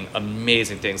doing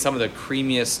amazing things. Some of the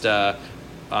creamiest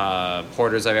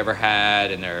porters I've ever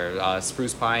had, and their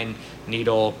Spruce Pine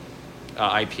Needle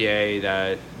IPA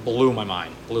that blew my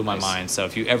mind. So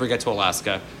if you ever get to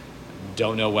Alaska,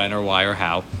 don't know when or why or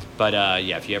how, but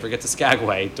if you ever get to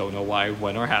Skagway, don't know why,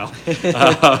 when, or how.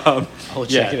 I'll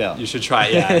check it out. You should try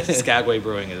it. Yeah, Skagway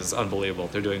Brewing is unbelievable.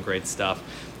 They're doing great stuff.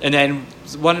 And then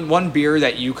one beer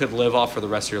that you could live off for the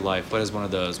rest of your life. What is one of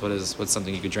those? What's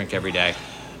something you could drink every day?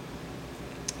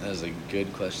 That is a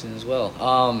good question as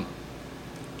well.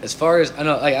 As far as I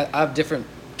know, like I have different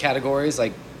categories,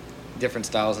 like different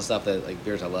styles and stuff that like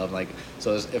beers I love. Like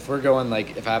so, if we're going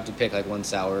like if I have to pick like one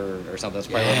sour or something, that's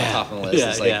probably on the top of the list. Yeah,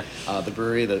 it's like the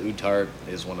brewery, the Oud Tart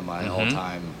is one of my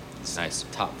all-time Nice.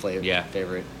 top flavor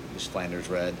favorite. Just Flanders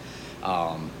Red.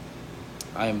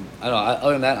 I don't know.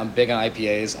 Other than that, I'm big on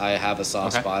IPAs. I have a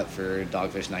soft spot for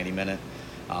Dogfish 90 Minute.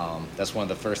 That's one of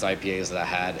the first IPAs that I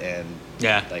had, and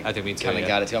like, I think me too. Kind of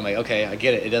got it too. I'm like, okay, I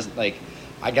get it. It doesn't like.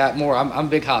 I got more. I'm a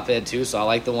big hotbed too, so I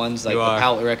like the ones like the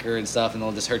palate wrecker and stuff, and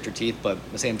they'll just hurt your teeth. But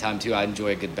at the same time too, I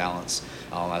enjoy a good balance.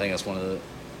 I think that's one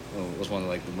of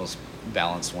like the most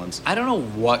balanced ones. I don't know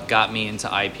what got me into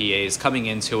IPAs. Coming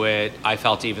into it, I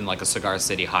felt even like a Cigar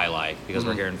City highlight because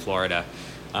we're here in Florida.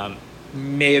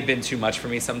 May have been too much for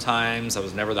me sometimes. I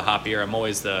was never the hop beer.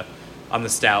 I'm the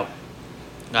stout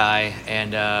guy,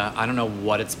 and I don't know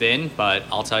what it's been, but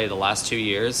I'll tell you, the last 2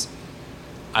 years,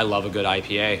 I love a good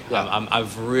IPA. Yeah.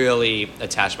 I've really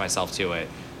attached myself to it.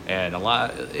 and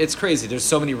it's crazy. There's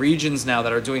so many regions now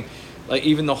that are doing, like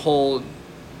even the whole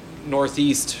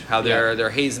Northeast, how they're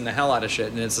hazing the hell out of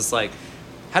shit, and it's just like,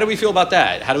 how do we feel about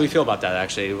that? How do we feel about that,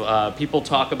 actually? People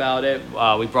talk about it.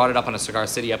 We brought it up on a Cigar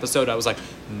City episode. I was like,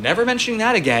 never mentioning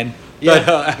that again. Yeah,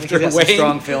 but, after Wayne, some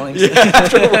strong feelings. Yeah,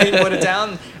 after Wayne put it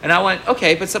down, and I went,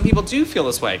 okay, but some people do feel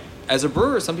this way. As a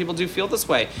brewer, some people do feel this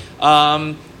way.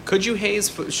 Could you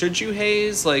haze? Should you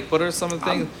haze? Like, what are some of the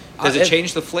things? Does it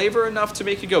change the flavor enough to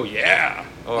make you go, yeah?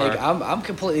 Or like, I'm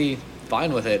completely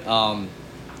fine with it.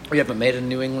 We haven't made a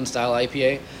New England style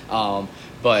IPA,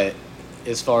 but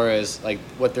as far as like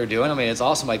what they're doing, I mean, it's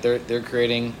awesome. Like they're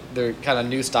creating their kind of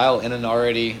new style in an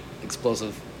already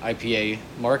explosive IPA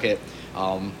market,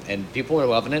 and people are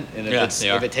loving it. And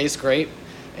if it tastes great,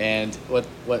 and what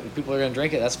people are gonna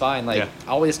drink it, that's fine. Like I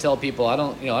always tell people, I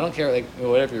don't care like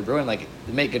whatever you're brewing, like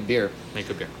make good beer. Make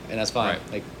good beer, and that's fine.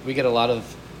 Right. Like we get a lot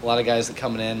of guys that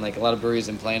coming in, like a lot of breweries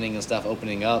and planning and stuff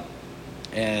opening up,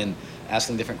 and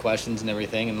asking different questions and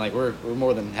everything, and like we're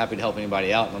more than happy to help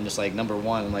anybody out. And I'm just like, number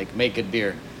one, like make good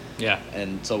beer. Yeah.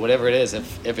 And so whatever it is,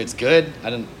 if it's good,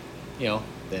 then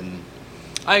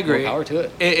I agree. More power to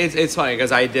it. It's funny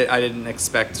because I didn't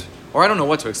expect, or I don't know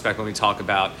what to expect when we talk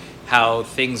about how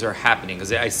things are happening,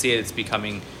 because I see it's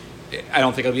becoming. I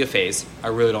don't think it'll be a phase. I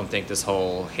really don't think this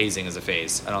whole hazing is a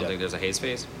phase. I don't think there's a haze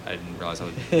phase. I didn't realize I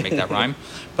would make that rhyme.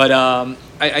 But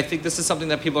I think this is something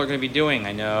that people are going to be doing.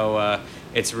 I know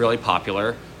it's really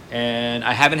popular, and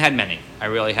I haven't had many. I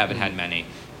really haven't had many.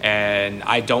 And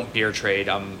I don't beer trade.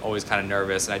 I'm always kind of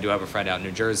nervous, and I do have a friend out in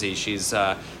New Jersey. She's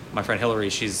my friend Hillary.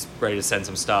 She's ready to send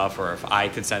some stuff, or if I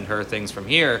could send her things from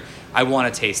here, I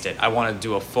want to taste it. I want to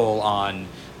do a full-on.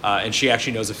 And she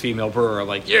actually knows a female brewer. I'm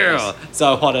like, yeah.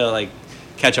 So I want to like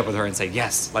catch up with her and say,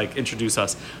 yes, like introduce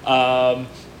us.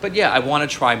 But yeah, I want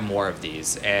to try more of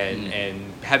these,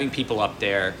 and having people up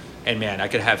there. And man, I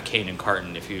could have Cane and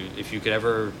Carton if you could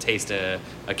ever taste a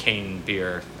Cane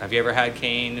beer. Have you ever had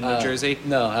Cane in New Jersey?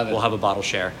 No, I haven't. We'll have a bottle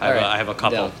share. I have a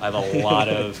couple. Yeah. I have a lot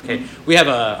of Cane. We have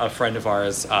a friend of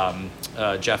ours,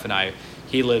 Jeff and I.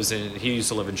 He used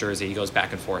to live in Jersey. He goes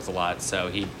back and forth a lot, so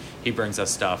he brings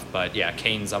us stuff. But yeah,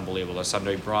 Cane's unbelievable. Their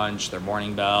Sunday brunch, their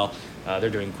Morning Bell,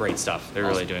 they're doing great stuff. They're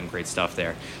really doing great stuff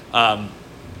there. Yeah,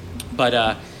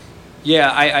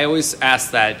 I always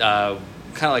ask that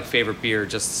kind of like favorite beer.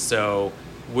 Just so,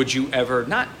 would you ever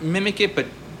not mimic it, but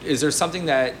is there something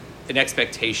that an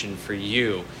expectation for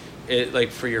you,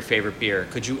 like for your favorite beer?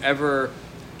 Could you ever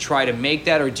try to make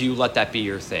that, or do you let that be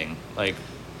your thing? Like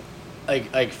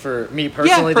for me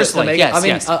personally, personally, to make yes, it, I mean,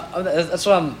 yes. That's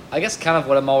what I guess kind of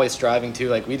what I'm always striving to.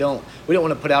 Like we don't want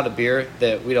to put out a beer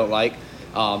that we don't like,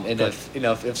 and Good.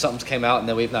 if something's came out and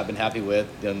that we've not been happy with,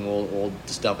 then we'll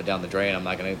just dump it down the drain. I'm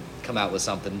not going to come out with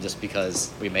something just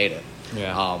because we made it.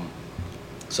 Yeah.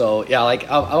 So yeah, like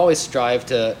I always strive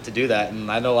to do that, and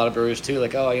I know a lot of brewers too.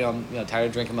 Like, I'm tired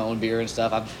of drinking my own beer and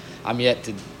stuff. I'm yet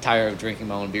to tire of drinking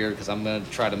my own beer because I'm gonna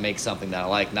try to make something that I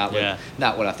like, not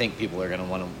what I think people are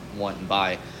gonna want and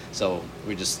buy. So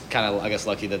we just kind of, I guess,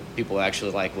 lucky that people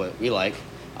actually like what we like,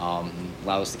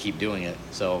 allow us to keep doing it.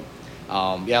 So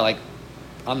yeah, like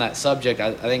on that subject,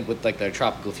 I think with like the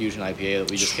Tropical Fusion IPA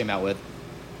that we just came out with,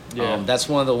 that's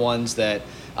one of the ones that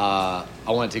I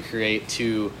wanted to create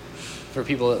for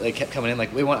people that kept coming in.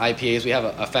 Like, we want IPAs. We have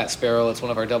a Fat Sparrow. It's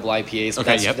one of our double IPAs.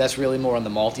 Okay, that's really more on the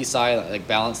malty side. Like,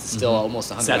 balanced is still almost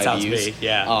 100 That sounds IBUs. me,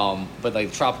 yeah. But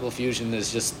like Tropical Fusion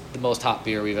is just the most hot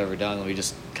beer we've ever done. We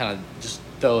just kind of just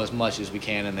throw as much as we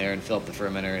can in there and fill up the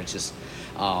fermenter. It's just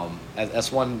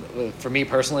that's one for me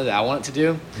personally that I want it to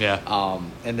do. Yeah.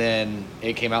 And then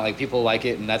it came out, like, people like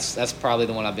it, and that's probably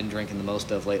the one I've been drinking the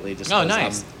most of lately. Just 'cause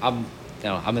nice.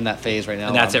 I'm in that phase right now.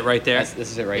 And that's it right there? This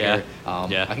is it right Yeah. here.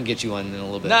 Yeah. I can get you one in a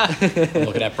little bit. Nah. I'm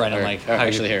looking at Brennan like, or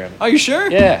actually here. Are you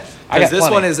sure? Yeah. I Because got this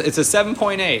plenty. one it's a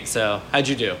 7.8. So how'd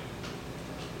you do?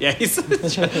 Yeah, he's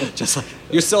just like,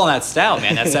 you're still on that stout,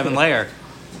 man. That 7-layer.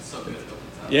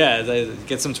 Yeah,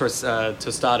 get some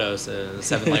tostados,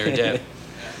 7-layer dip.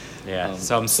 Yeah,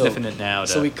 so I'm sniffing it now.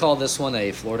 So we call this one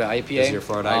a Florida IPA. This is your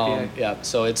Florida IPA? Yeah.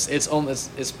 So it's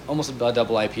almost a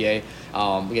double IPA.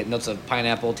 We get notes of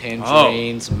pineapple,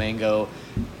 tangerine, some mango,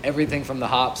 everything from the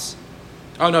hops.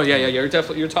 Oh no, yeah,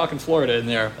 you're talking Florida in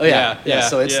there. Oh yeah.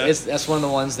 So yeah. that's one of the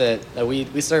ones that we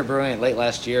started brewing it late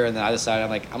last year, and then I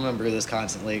decided I'm gonna brew this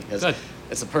constantly because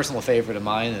it's a personal favorite of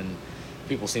mine, and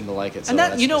people seem to like it. So and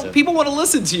that, that's it. people want to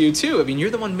listen to you too. I mean, you're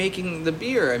the one making the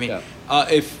beer. I mean,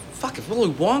 if Willy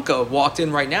Wonka walked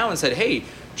in right now and said, "Hey,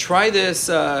 try this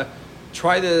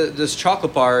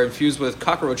chocolate bar infused with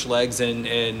cockroach legs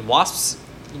and wasps'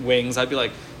 wings," I'd be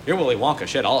like, you're Willy Wonka.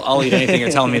 Shit, I'll eat anything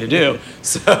you're telling me to do.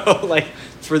 So, like,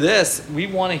 for this, we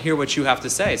want to hear what you have to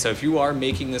say. So if you are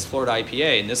making this Florida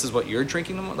IPA and this is what you're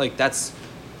drinking, like,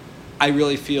 I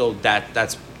really feel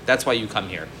that's why you come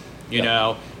here, you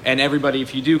know? And everybody,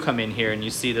 if you do come in here and you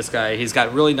see this guy, he's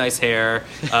got really nice hair,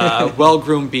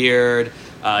 well-groomed beard.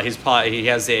 He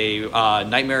has a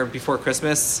Nightmare Before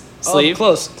Christmas sleeve.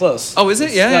 Oh, close. Oh, is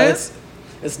it?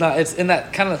 It's not. It's in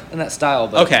that style.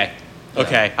 But Okay.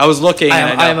 Okay, I was looking.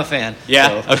 I am a fan.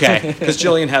 Yeah. So. Okay. Because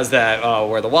Jillian has that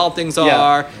where the wild things are.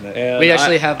 Yeah. And We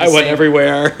actually have. I went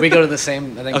everywhere. We go to the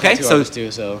same. I think. Okay, tattoo so artists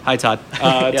too. So. Hi, Todd.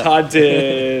 Todd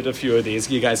did a few of these.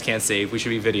 You guys can't see. We should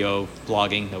be video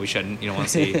blogging. No, we shouldn't. You don't want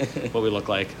to see what we look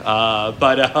like.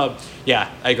 Yeah,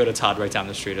 I go to Todd right down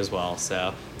the street as well.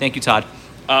 So thank you, Todd.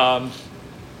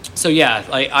 So yeah,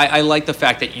 I like the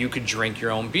fact that you could drink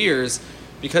your own beers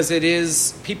because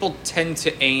people tend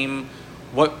to aim.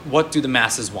 What do the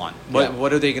masses want?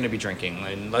 What are they going to be drinking?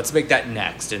 And let's make that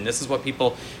next. And this is what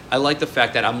people. I like the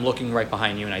fact that I'm looking right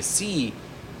behind you and I see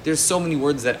there's so many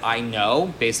words that I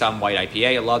know based on white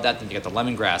IPA. I love that. Then you got the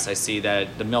lemongrass. I see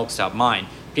that the milk stout, mine,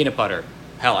 peanut butter.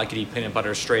 Hell, I could eat peanut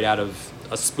butter straight out of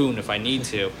a spoon if I need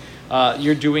to.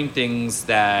 You're doing things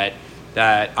that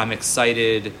I'm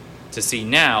excited to see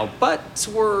now, but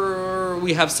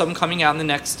we have some coming out in the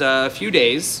next few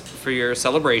days for your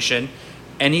celebration.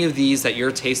 Any of these that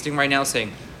you're tasting right now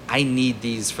saying, I need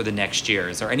these for the next year?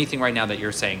 Is there anything right now that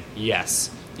you're saying,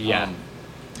 yes, yeah?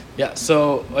 Yeah,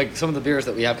 so like some of the beers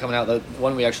that we have coming out, the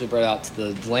one we actually brought out to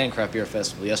the Deland Craft Beer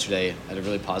Festival yesterday had a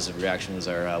really positive reaction was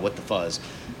our With the Fuzz.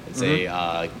 It's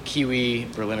a kiwi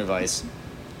Berliner Weiss.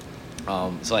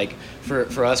 So like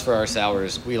for us, for our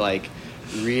sours, we like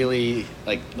really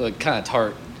like kind of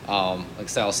tart like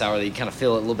style sour that you kind of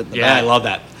feel it a little bit in the back. Yeah, I love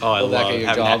that. Oh, I love back of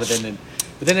your jaw,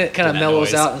 but then it kind of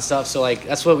mellows out and stuff. So like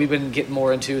that's what we've been getting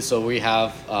more into. So we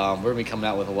have we're gonna be coming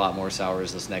out with a lot more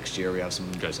sours this next year. We have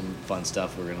some fun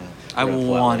stuff. I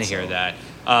want to hear that.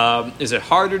 Is it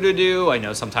harder to do? I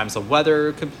know sometimes the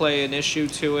weather could play an issue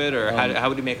to it, or how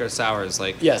would you make our sours?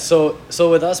 Like so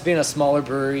with us being a smaller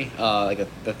brewery, like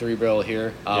the 3 Barrel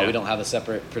here, we don't have a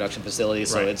separate production facility,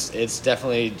 so it's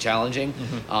definitely challenging.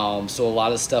 So a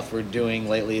lot of stuff we're doing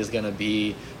lately is going to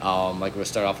be like we'll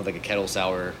start off with like a kettle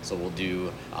sour, so we'll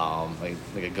do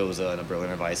like a Goza and a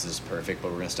Berliner Weiss is perfect, but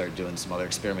we're going to start doing some other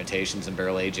experimentations and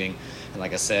barrel aging, and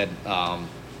like I said.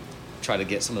 Try to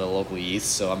get some of the local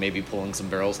yeast, so I may be pulling some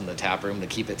barrels in the tap room to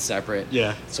keep it separate.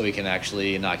 Yeah. So we can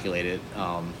actually inoculate it.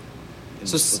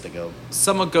 With the go.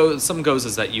 Some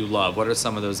Gozas that you love. What are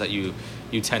some of those that you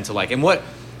tend to like? And what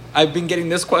I've been getting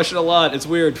this question a lot. It's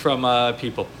weird from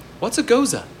people. What's a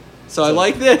Goza? So I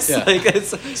like this,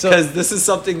 because this is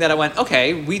something that I went.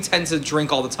 Okay, we tend to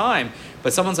drink all the time,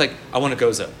 but someone's like, I want a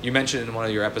Goza. You mentioned it in one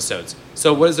of your episodes.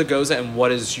 So what is a Goza, and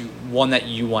what is one that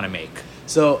you want to make?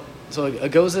 So a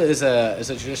Goza is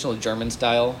a traditional German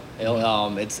style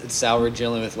ale. It's soured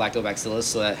generally with lactobacillus,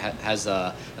 so that has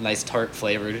a nice tart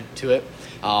flavor to it.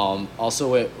 Also,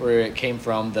 where it came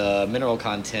from, the mineral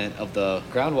content of the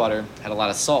groundwater had a lot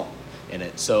of salt in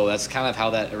it, so that's kind of how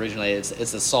that originated.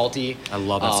 It's a salty. I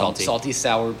love that salty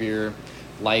sour beer,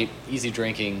 light, easy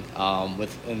drinking,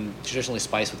 and traditionally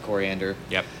spiced with coriander.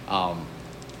 Yep.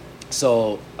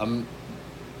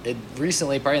 It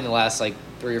recently, probably in the last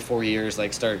 3 or 4 years,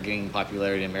 started getting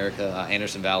popularity in America.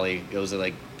 Anderson Valley goes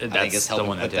I think it's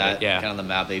helping put that kind of on the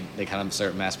map. They kind of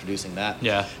start mass producing that.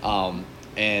 Yeah.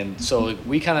 And so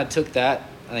we kind of took that,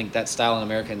 I think that style in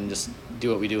America, and just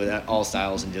do what we do with all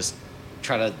styles and just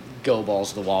try to go balls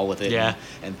to the wall with it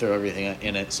and throw everything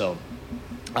in it. So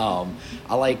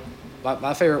I like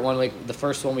my favorite one. Like the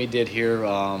first one we did here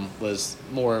was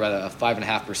more about a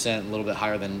 5.5%, a little bit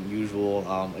higher than usual.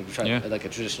 Like a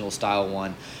traditional style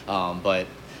one, but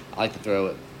I like to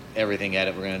throw everything at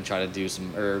it. We're gonna try to do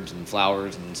some herbs and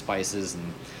flowers and spices,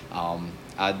 and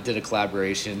I did a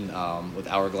collaboration with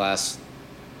Hourglass.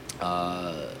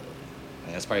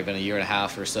 It's probably been a year and a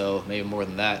half or so, maybe more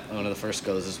than that. One of the first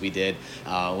Gozas we did,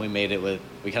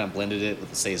 we kind of blended it with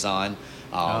the Saison.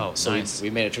 Nice. We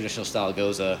made a traditional style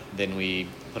Goza, then we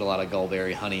put a lot of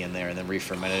gulberry honey in there, and then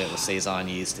re-fermented it with Saison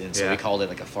yeast, and so we called it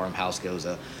like a farmhouse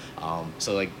Goza.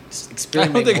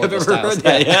 Experiment. I don't think I've ever heard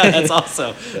that. Yeah, that's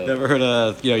awesome. Never heard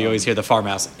of, you always hear the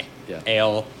farmhouse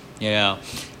ale. Yeah.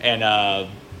 And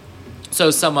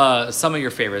so some of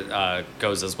your favorite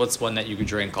Gozas, what's one that you could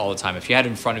drink all the time? If you had it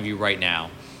in front of you right now,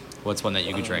 what's one that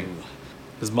you could drink?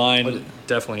 Because mine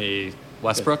definitely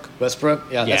Westbrook. That's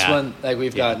one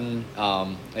we've gotten.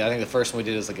 I think the first one we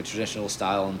did is like a traditional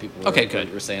style, and people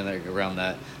were saying that around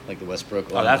that, like the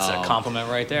Westbrook one. Oh, that's a compliment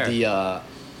right there.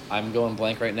 I'm going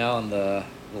blank right now on the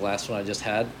last one I just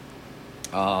had.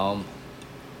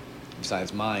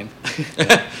 Besides mine.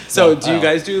 So No, do you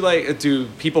guys do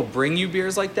people bring you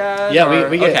beers like that? Yeah, or-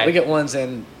 we get okay. we get ones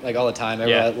in like all the time.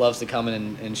 Everyone Yeah. loves to come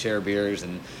in and share beers,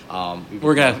 and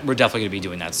We're definitely gonna be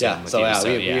doing that soon. yeah. with So you,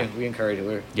 yeah, so, we encourage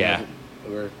it. Yeah.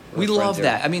 We're We friends love here.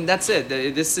 that. I mean, that's it.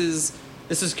 This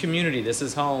is community. This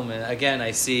is home. And again,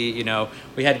 I see,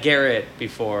 we had Garrett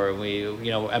before.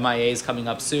 MIA is coming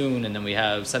up soon, and then we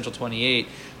have Central 28.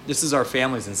 This is our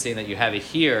families, and seeing that you have it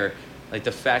here, like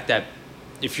the fact that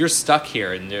if you're stuck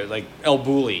here and they're like El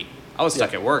Bulli, I was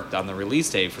stuck at work on the release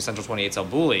day for Central 28's El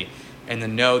Bulli, and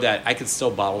then know that I could still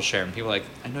bottle share. And people are like,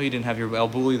 I know you didn't have your El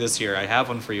Bulli this year. I have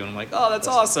one for you. And I'm like, oh, that's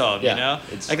awesome. yeah,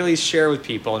 I can at least share with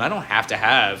people, and I don't have to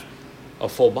have a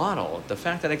full bottle. The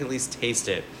fact that I can at least taste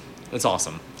it, it's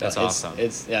awesome. That's awesome.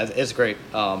 It's great.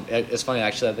 It's funny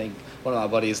actually. I think one of my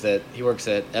buddies that he works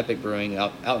at Epic Brewing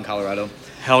out in Colorado.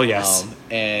 Hell yes.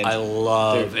 And I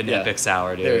love an yeah, Epic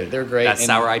Sour, dude. They're great. That and-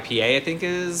 sour IPA, I think,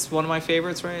 is one of my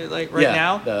favorites right yeah,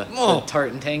 now. The Oh.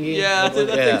 tart and tangy. Yeah, dude,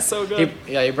 that thing's so good.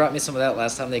 He brought me some of that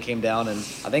last time they came down, and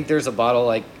I think there's a bottle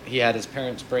like he had his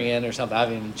parents bring in or something. I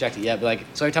haven't even checked it yet, but like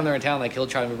so every time they're in town, like he'll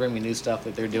try to bring me new stuff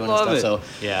that they're doing Love and it. stuff.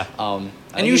 So Yeah. I And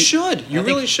think you he- should. You I think-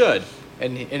 really should.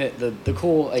 And the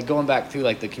cool, like going back through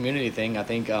like the community thing, I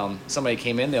think somebody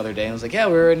came in the other day and was like, yeah,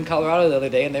 we were in Colorado the other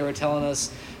day and they were telling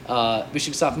us we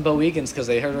should stop in Bo Weekends because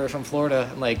they heard we were from Florida.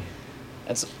 I'm like,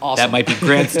 that's awesome. That might be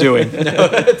Grant's doing.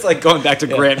 It's like going back to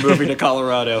Grant moving to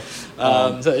Colorado.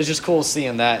 So it's just cool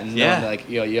seeing that and knowing Yeah. that, like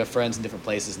you have friends in different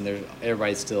places and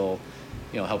everybody's still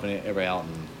helping everybody out.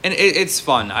 And it's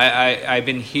fun. I've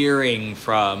been hearing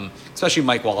from, especially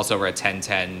Mike Wallace over at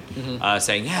 1010,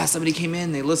 saying, yeah, somebody came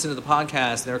in, they listened to the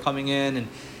podcast, and they were coming in. And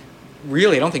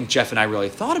really, I don't think Jeff and I really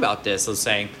thought about this. I was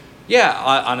saying, yeah,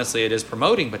 honestly, it is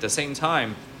promoting. But at the same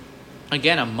time,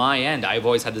 again, on my end, I've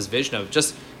always had this vision of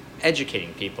just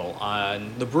educating people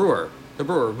on the brewer.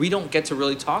 We don't get to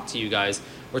really talk to you guys.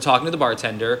 We're talking to the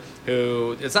bartender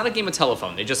who, it's not a game of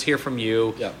telephone. They just hear from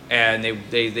you, Yeah. and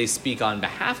they speak on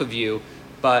behalf of you,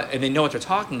 and they know what they're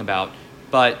talking about.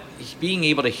 But being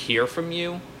able to hear from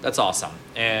you, that's awesome.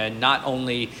 And not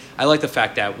only, I like the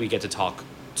fact that we get to talk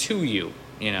to you,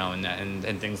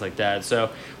 and things like that. So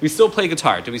we still play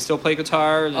guitar. Do we still play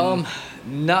guitar?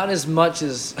 Not as much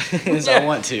as as Yeah. I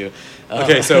want to.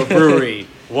 Okay, so brewery,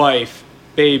 wife,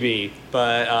 baby,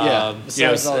 but Yeah,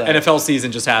 besides all that. NFL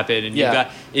season just happened, and Yeah.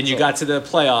 you got to the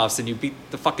playoffs, and you beat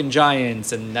the fucking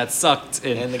Giants, and that sucked.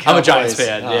 And the I'm a Giants Cowboys.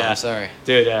 fan. Oh, Yeah, I'm sorry.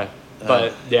 dude. Yeah,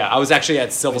 but I was actually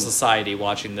at Civil Society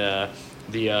watching the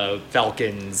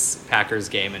Falcons Packers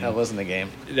game, and That wasn't the game.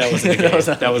 that wasn't a game. That was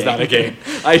not not a a game.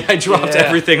 I dropped Yeah.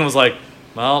 everything and was like,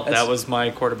 well, That's- that was my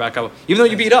quarterback. Even though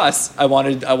you beat us, I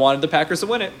wanted the Packers to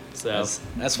win it. So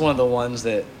That's one of the ones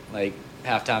that like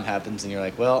halftime happens and you're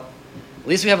like, well, at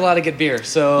least we have a lot of good beer.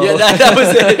 So yeah, that was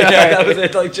it. Yeah, that was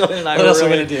it. Like Jillian and I What were else are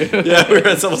we really, gonna do? Yeah, we were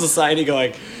at Civil Society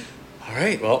going, all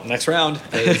right, well, next round.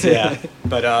 Yeah,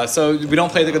 but so we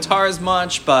don't play the guitar as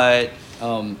much, but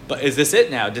is this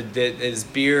it now? Is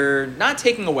beer not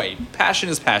taking away? Passion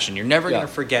is passion. You're never Yeah. gonna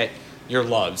forget your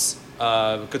loves.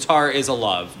 Guitar is a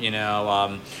love.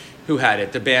 Who had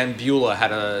it? The band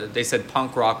Beulah they said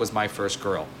punk rock was my first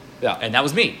girl. Yeah. And that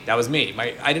was me.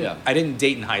 I didn't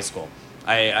date in high school.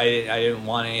 I didn't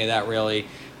want any of that really.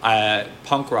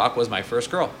 Punk rock was my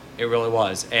first girl. It really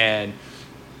was. And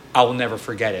I will never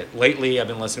forget it. Lately, I've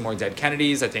been listening more to Dead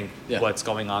Kennedys. I think what's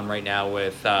going on right now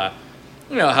with,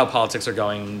 how politics are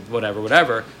going, whatever.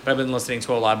 But I've been listening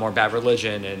to a lot more Bad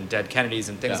Religion and Dead Kennedys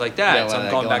and things like that. Yeah, So well, I'm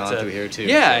that going back on to through here too.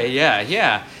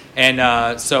 yeah.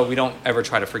 And so we don't ever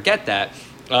try to forget that.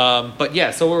 But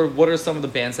yeah, so what are some of the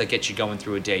bands that get you going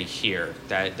through a day here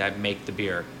that make the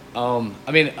beer? I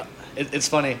mean, it's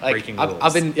funny. Like Breaking I've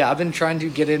rules. I've been trying to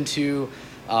get into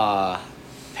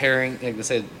pairing, like they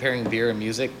said, pairing beer and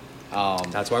music.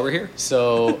 That's why we're here,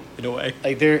 So in a way.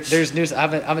 like there's news. I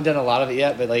haven't done a lot of it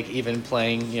yet, but like even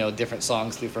playing different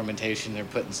songs through fermentation or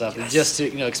putting stuff just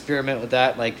to experiment with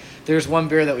that. Like there's one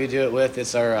beer that we do it with.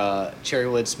 It's our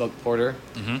Cherrywood Smoked Porter.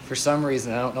 Mm-hmm. For some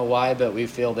reason, I don't know why, but we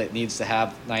feel that it needs to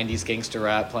have 90s gangster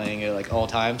rap playing at like all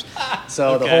times.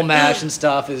 So the Okay. whole mash and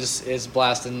stuff is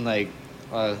blasting like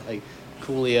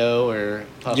Coolio or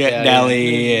Puff Daddy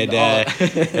Nelly and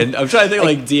and I'm trying to think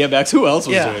like DMX. Who else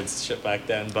was Yeah. doing shit back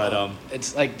then? But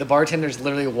it's like the bartenders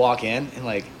literally walk in and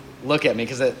like look at me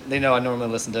because they know I normally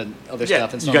listen to other Yeah,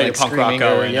 stuff, and so you I'm got like your punk screaming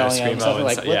rock or going, yelling at them, screamo stuff. and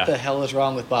Like, stuff, what yeah. the hell is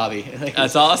wrong with Bobby? Like,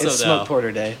 That's awesome, It's though. Smoke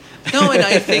Porter Day. No, and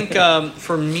I think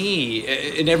for me,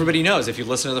 and everybody knows, if you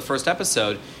listen to the first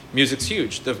episode, music's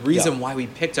huge. The reason why we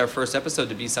picked our first episode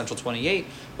to be Central 28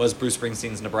 was Bruce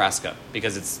Springsteen's Nebraska,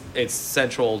 because it's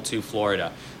central to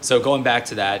Florida. So going back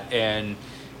to that, and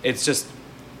it's just,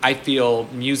 I feel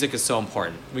music is so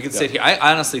important. We could sit here. I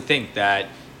honestly think that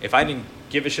if I didn't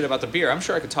give a shit about the beer, I'm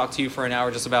sure I could talk to you for an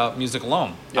hour just about music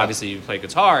alone. Yeah. Obviously, you play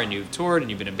guitar and you've toured and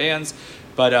you've been in bands,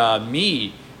 but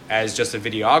me, as just a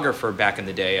videographer back in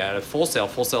the day at Full Sail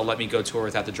let me go tour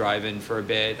without the drive-in for a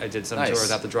bit. I did some Nice. tour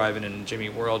without the drive-in in Jimmy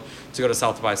Eat World to go to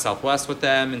South by Southwest with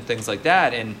them and things like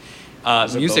that. And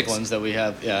Those are music, both ones that we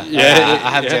have. Yeah, Yeah,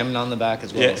 I have yeah. Jammin' on the back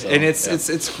as well. yeah, So, and it's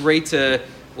yeah. great to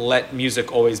let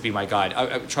music always be my guide.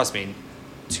 Trust me,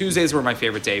 Tuesdays were my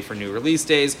favorite day for new release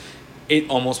days. It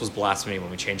almost was blasphemy when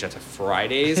we changed that to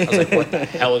Fridays. I was like, what the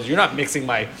hell is, you're not mixing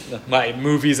my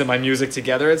movies and my music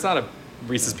together. It's not a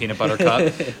Reese's peanut butter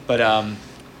cup. But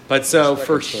so It's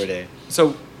for Record Store Day.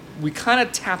 so we kind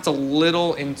of tapped a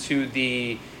little into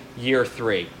the year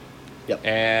 3. Yep.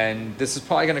 And this is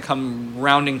probably going to come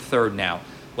rounding third now.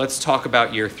 Let's talk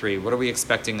about year 3. What are we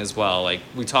expecting as well? Like,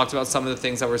 we talked about some of the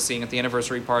things that we're seeing at the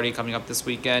anniversary party coming up this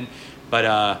weekend,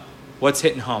 but what's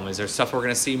hitting home? Is there stuff we're going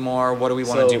to see more? What do we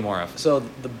want to do more of? So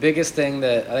the biggest thing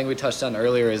that I think we touched on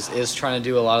earlier is trying to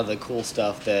do a lot of the cool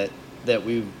stuff that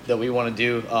we want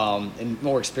to do, and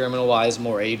more experimental wise,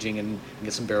 more aging, and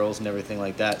get some barrels and everything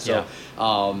like that. So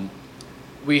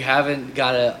we haven't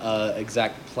got a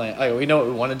exact plan. Like, we know what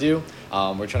we want to do.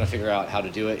 We're trying to figure out how to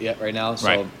do it yet right now. So.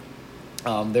 Right.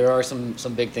 There are some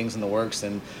big things in the works,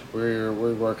 and we're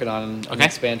working on an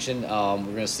expansion. We're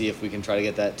going to see if we can try to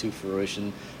get that to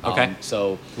fruition. Okay.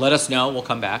 So Let us know. We'll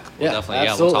come back. We'll definitely,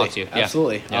 absolutely, we'll talk to you. Yeah.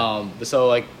 Absolutely. Yeah.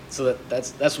 So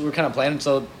that's what we're kind of planning.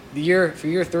 So for year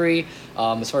 3,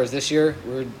 as far as this year,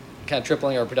 we're kind of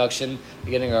tripling our production,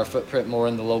 getting our footprint more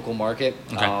in the local market.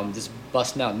 Okay. Just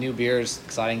busting out new beers,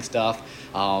 exciting stuff,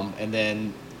 and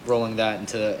then rolling that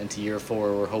into year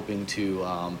 4. We're hoping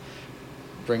to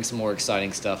bring some more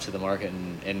exciting stuff to the market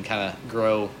and kind of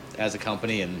grow as a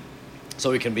company, and so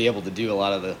we can be able to do a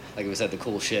lot of the, like we said, the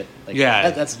cool shit. Like,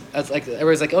 Yeah. that's like,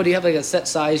 everybody's like, oh, do you have like a set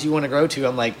size you want to grow to?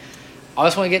 I'm like, I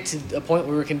just want to get to a point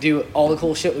where we can do all the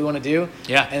cool shit we want to do.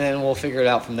 Yeah. And then we'll figure it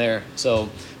out from there. So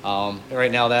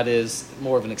right now that is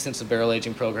more of an extensive barrel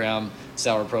aging program,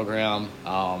 sour program,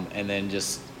 and then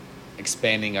just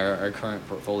expanding our current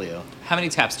portfolio. How many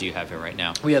taps do you have here right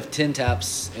now? We have 10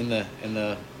 taps in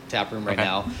the tap room right Okay.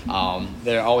 now.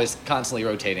 They're always constantly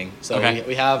rotating. So Okay.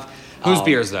 we have Whose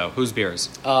beers, though? Whose beers?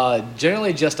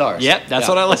 Generally just ours. Yep, that's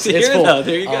what I like to It's hear, full. though.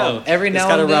 There you go. Every now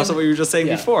kind and of wraps then, up what you were just saying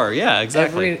yeah. before. Yeah,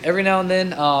 exactly. Every now and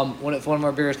then, if one of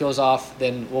our beers goes off,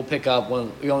 then we'll pick up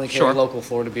one. We only carry Sure. local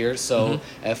Florida beers, so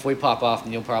Mm-hmm. if we pop off,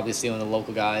 then you'll probably see one of the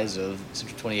local guys of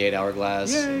 28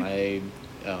 Hourglass, Yay.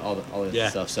 all the Yeah.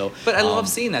 stuff. So, But I love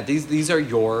seeing that. These are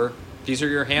your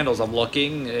handles. I'm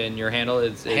looking, and your handle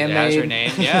it has your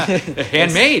name. Yeah,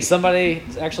 handmade. Somebody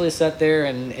actually sat there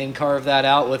and carved that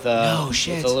out with No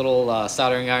shit. with a little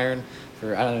soldering iron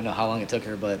for, I don't know how long it took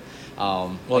her, but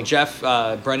Well, Jeff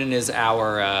Brennan is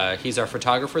he's our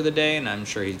photographer of the day, and I'm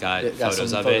sure he's got photos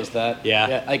some of photos it. of that.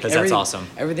 Yeah, like because that's awesome.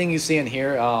 Everything you see in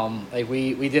here, like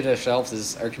we did it ourselves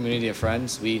as our community of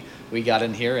friends. We got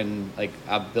in here and like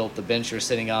I built the bench you're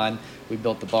sitting on. We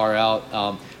built the bar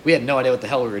out. We had no idea what the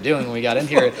hell we were doing when we got in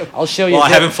here. I'll show you. Well, I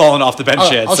haven't fallen off the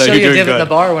bench yet, I'll so show you're you a doing divot in good. the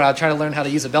bar when I try to learn how to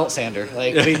use a belt sander.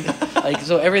 Like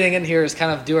so everything in here is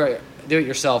kind of do it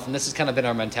yourself, and this has kind of been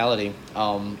our mentality.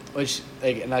 And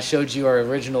I showed you our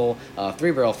original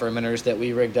 3-barrel fermenters that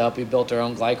we rigged up. We built our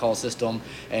own glycol system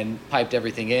and piped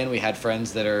everything in. We had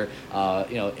friends that are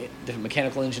different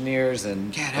mechanical engineers,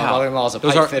 and Get my out. mother-in-law is a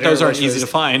Those pipe aren't- fitter. those aren't which easy was to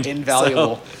find,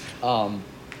 Invaluable.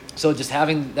 So just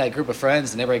having that group of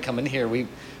friends and everybody come in here, we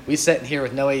sat in here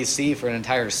with no AC for an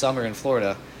entire summer in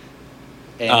Florida,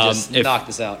 and just knocked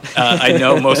this out. I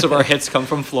know most of our hits come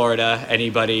from Florida.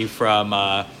 Anybody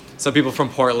from some people from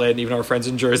Portland, even our friends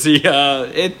in Jersey.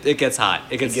 It gets hot.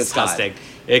 It gets disgusting. hot.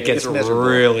 It gets miserable.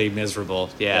 really miserable.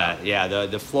 Yeah.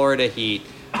 The Florida heat.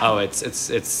 Oh, it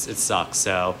sucks.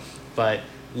 So, but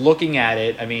looking at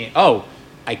it, I mean,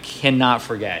 I cannot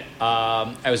forget.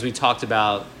 As we talked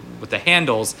about with the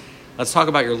handles, let's talk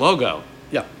about your logo.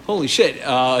 Yeah. Holy shit.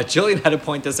 Jillian had to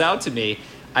point this out to me.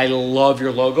 I love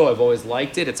your logo. I've always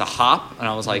liked it. It's a hop. And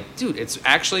I was like, dude, it's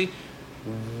actually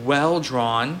well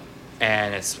drawn.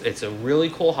 And it's a really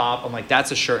cool hop. I'm like,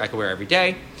 that's a shirt I could wear every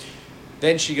day.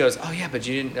 Then she goes, oh, yeah, but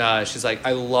you didn't. She's like,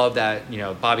 I love that,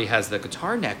 Bobby has the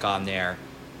guitar neck on there.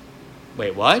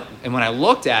 wait, what? And when I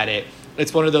looked at it,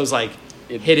 it's one of those like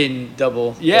hidden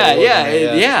double. Yeah, double yeah,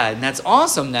 opener, yeah. And that's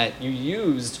awesome that you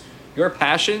used your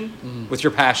passion with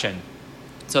your passion.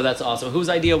 So that's awesome. Whose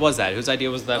idea was that? Whose idea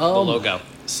was the logo?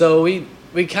 So we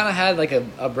kind of had like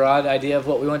a broad idea of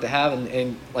what we wanted to have,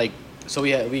 and like so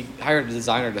we hired a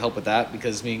designer to help with that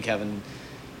because me and Kevin,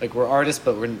 like we're artists,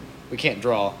 but we can't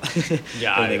draw.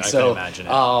 Yeah, I can imagine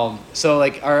it. So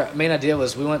like our main idea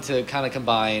was we want to kind of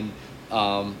combine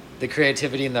the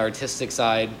creativity and the artistic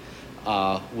side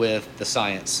with the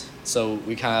science. So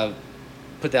we kind of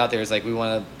put that out there as like we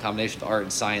want a combination of art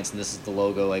and science, and this is the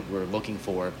logo like we're looking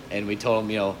for. And we told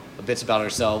them, a bit about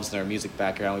ourselves and our music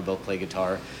background. We both play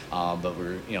guitar, but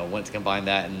we're wanted to combine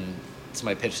that, and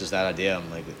somebody pitched us that idea.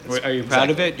 I'm like, are you proud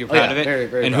of it? You're proud of it? Very,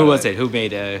 very and proud who of was it? Who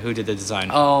made? Who did the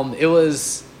design? It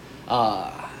was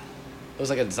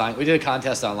like a design. We did a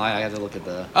contest online. I had to look at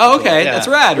the. Oh, okay, that's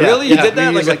rad. Really, you did that?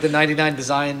 We used like the 99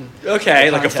 design. Okay,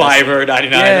 like a contest. $5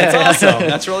 99. Yeah. That's awesome.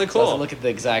 That's really cool. So I look at the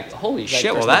exact. Holy exact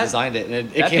shit! Well, person that designed it, and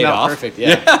it that came paid out off. perfect.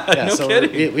 Yeah, no so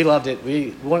kidding. we loved it.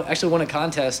 We actually won a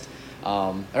contest. Or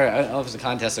I don't know if it was a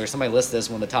contest or somebody listed this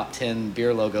one of the top 10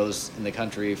 beer logos in the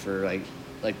country for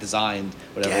like designed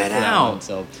whatever. Get for that out. one.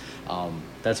 So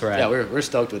That's right. yeah, we're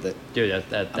stoked with it. Dude,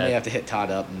 I may have to hit Todd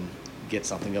up and get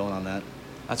something going on that.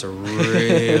 That's a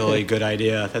really good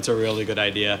idea. That's a really good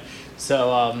idea.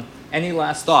 So, any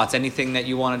last thoughts? Anything that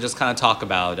you want to just kind of talk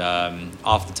about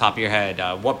off the top of your head?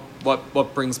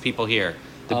 What brings people here?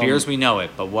 The beers, we know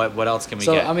it, but what else can we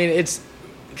get? So, I mean, it's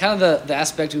kind of the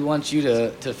aspect we want you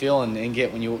to feel and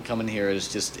get when you come in here is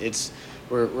just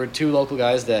we're two local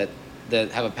guys that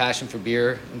have a passion for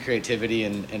beer and creativity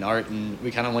and art, and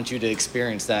we kind of want you to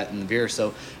experience that in the beer.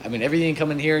 So, I mean, everything you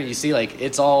come in here, you see, like,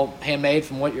 it's all handmade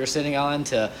from what you're sitting on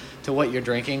to what you're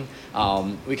drinking.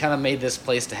 We kind of made this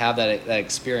place to have that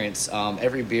experience.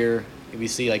 Every beer, we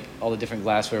see, like, all the different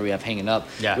glassware we have hanging up.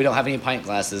 Yeah. We don't have any pint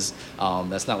glasses.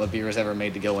 That's not what beer is ever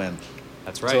made to go in.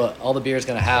 That's right. So all the beer is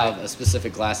going to have a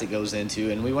specific glass it goes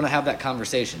into, and we want to have that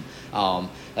conversation.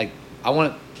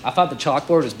 I thought the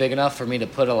chalkboard was big enough for me to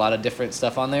put a lot of different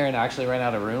stuff on there, and I actually ran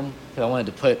out of room because I wanted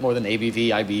to put more than ABV,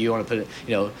 IBU. I want to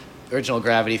put original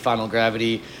gravity, final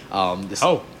gravity.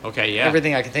 Okay, yeah.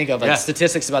 Everything I can think of, like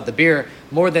statistics about the beer,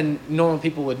 more than normal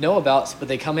people would know about, but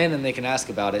they come in and they can ask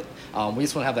about it. We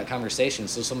just want to have that conversation.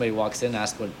 So somebody walks in and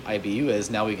asks what IBU is,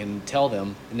 now we can tell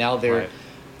them. And now they're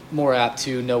more apt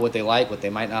to know what they like, what they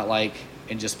might not like,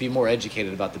 and just be more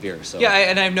educated about the beer. So yeah,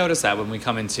 and I've noticed that when we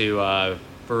come into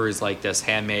breweries like this,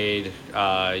 handmade,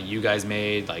 you guys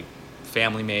made, like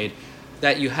family made,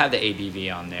 that you have the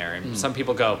ABV on there, and some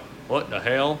people go, "What the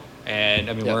hell?" And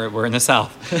I mean, we're in the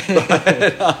South,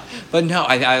 but no,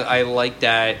 I like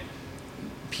that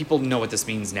people know what this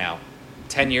means now.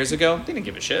 10 years ago, they didn't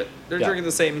give a shit. They're drinking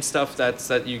the same stuff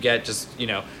that you get. Just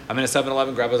I'm in a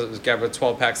 7-Eleven, grab a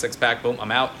 12-pack, 6-pack, boom,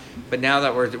 I'm out. But now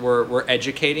that we're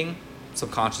educating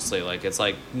subconsciously, like it's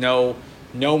like know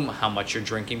how much you're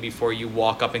drinking before you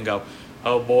walk up and go,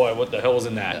 oh boy, what the hell was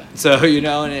in that? Yeah. So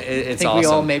and it's I think awesome. we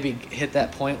all maybe hit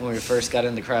that point when we first got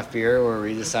into craft beer where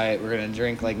we decided we're gonna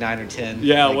drink like 9 or 10.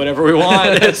 Yeah, like, whatever we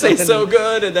want. It tastes so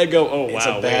good, and then go, oh wow, it's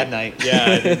a bad night. Yeah,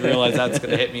 I didn't realize that's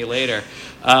gonna hit me later.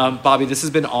 Bobby, this has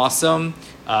been awesome.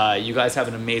 You guys have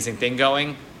an amazing thing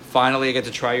going. Finally, I get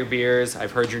to try your beers.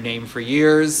 I've heard your name for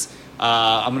years.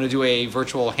 I'm going to do a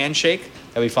virtual handshake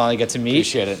that we finally get to meet.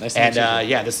 Appreciate it. Nice to meet you.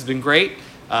 Yeah, this has been great.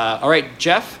 All right,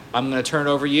 Jeff, I'm going to turn it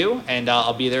over to you, and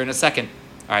I'll be there in a second.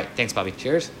 All right, thanks, Bobby.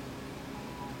 Cheers.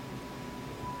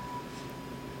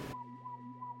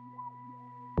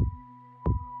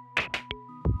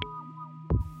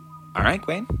 All right,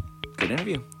 Quayne. Good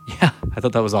interview. Yeah, I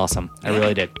thought that was awesome. I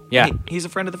really did. Yeah. He's a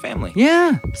friend of the family.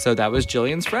 Yeah. So that was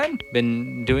Jillian's friend.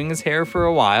 Been doing his hair for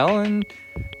a while, and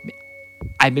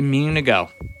I've been meaning to go.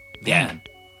 Yeah.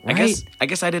 Man, I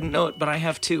guess I didn't know it, but I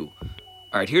have too.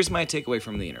 All right, here's my takeaway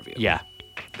from the interview. Yeah.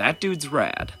 That dude's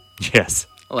rad. Yes.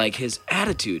 Like, his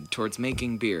attitude towards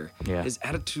making beer. Yeah. His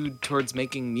attitude towards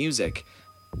making music.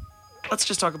 Let's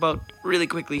just talk about, really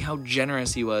quickly, how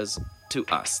generous he was to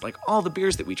us. Like, all the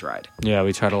beers that we tried. Yeah,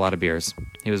 we tried a lot of beers.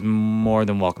 He was more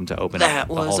than welcome to open that up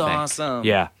the whole was thing. awesome.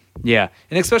 Yeah. Yeah.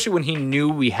 And especially when he knew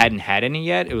we hadn't had any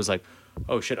yet, it was like,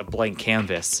 oh shit, a blank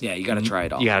canvas. Yeah, you gotta try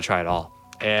it all. You gotta try it all.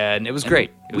 And it was great.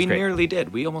 We nearly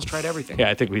did. We almost tried everything. Yeah,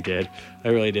 I think we did. I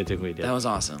really did think we did. That was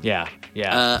awesome. Yeah,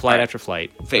 yeah. Flight after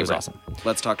flight. Favorite. It was awesome.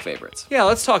 Let's talk favorites. Yeah,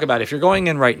 let's talk about it. If you're going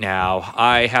in right now,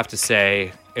 I have to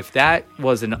say, if that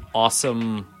was an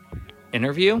awesome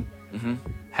interview,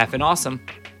 heffing awesome.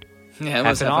 Yeah, it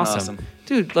was Heffing awesome.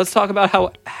 Dude, let's talk about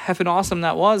how heffing awesome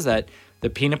that was, that The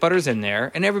peanut butter's in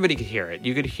there, and everybody could hear it.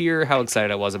 You could hear how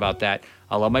excited I was about that.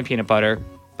 I love my peanut butter.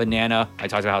 Banana, I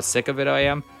talked about how sick of it I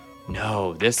am.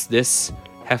 No, this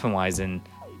Hefeweizen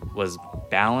was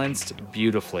balanced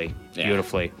beautifully. Yeah.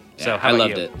 Beautifully. Yeah, So how I about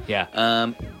loved you? it.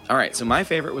 Yeah. All right, so my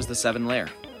favorite was the 7-layer.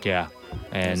 Yeah.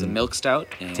 It was a And milk stout.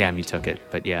 And damn, you took it.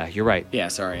 But yeah, you're right. Yeah,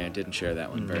 sorry, I didn't share that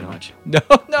one very much. No,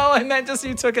 I meant just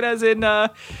you took it as in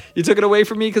you took it away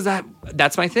from me because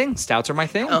that's my thing. Stouts are my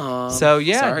thing. So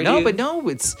yeah, sorry, no, dude. but no,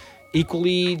 it's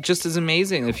equally just as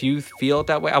amazing. If you feel it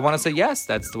that way, I want to say yes.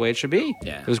 That's the way it should be.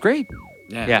 Yeah. It was great.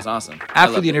 Yeah, it was awesome. I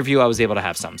After loved the it. interview, I was able to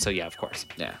have some. So yeah, of course.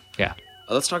 Yeah. Yeah.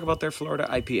 Let's talk about their Florida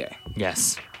IPA,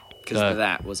 Yes. because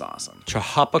that was awesome.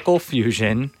 Tropical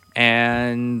fusion,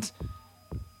 and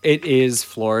it is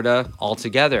Florida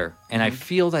altogether. And I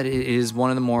feel that it is one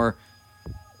of the more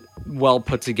well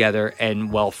put together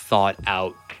and well thought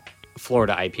out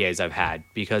Florida IPAs I've had,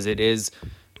 because it is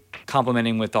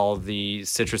complementing with all the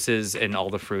citruses and all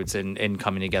the fruits and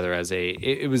coming together as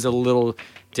it was a little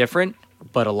different,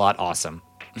 but a lot awesome.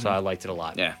 So I liked it a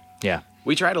lot. Yeah. Yeah.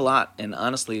 We tried a lot, and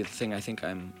honestly, the thing I think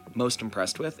I'm most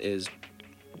impressed with is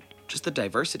just the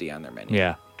diversity on their menu.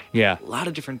 Yeah. Yeah. A lot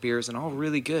of different beers and all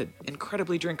really good,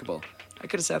 incredibly drinkable. I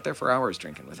could have sat there for hours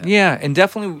drinking with him. Yeah, and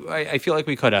definitely, I feel like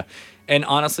we could have. And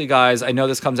honestly, guys, I know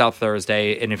this comes out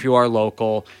Thursday, and if you are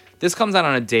local, this comes out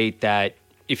on a date that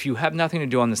if you have nothing to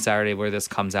do on the Saturday where this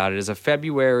comes out, it is a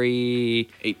February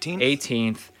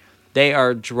 18th. They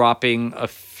are dropping a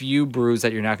few brews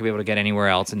that you're not going to be able to get anywhere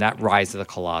else, and that Rise of the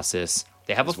Colossus.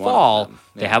 They have It's a one of fall. them.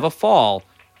 They Yeah. have a fall.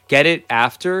 Get it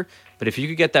after, but if you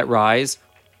could get that Rise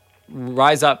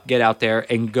up, get out there,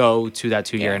 and go to that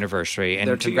 2-year Yeah. anniversary. And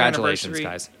Their 2-year congratulations, anniversary,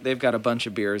 guys. They've got a bunch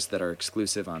of beers that are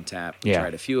exclusive on tap. We Yeah.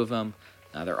 tried a few of them.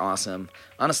 They're awesome.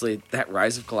 Honestly, that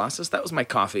Rise of Colossus, that was my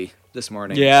coffee this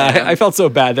morning. Yeah, And I felt so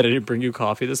bad that I didn't bring you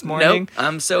coffee this morning. Nope,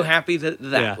 I'm so happy that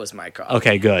Yeah. was my coffee.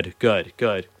 Okay, good. Because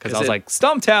I 'Cause was it- like,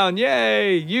 Stumptown,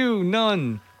 yay, you,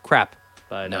 none. Crap.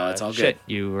 But No, it's all shit,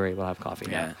 good. you were able to have coffee.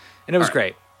 Yeah. Yeah. And it was All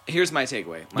right. great. Here's my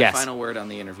takeaway. My Yes. final word on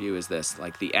the interview is this.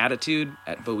 Like, the attitude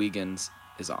at Boegan's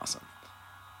is awesome.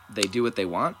 They do what they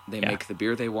want. They Yeah. make the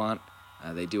beer they want.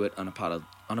 They do it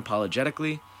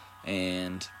unapologetically,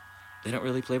 and they don't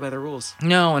really play by the rules.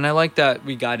 No, and I like that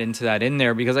we got into that in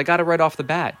there because I got it right off the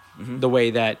bat. Mm-hmm. The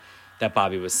way that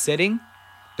Bobby was sitting,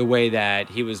 the way that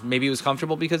he was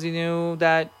comfortable because he knew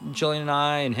that Jillian and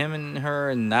I and him and her,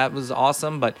 and that was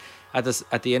awesome. But at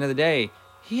the end of the day,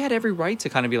 he had every right to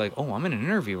kind of be like, oh, I'm in an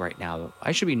interview right now.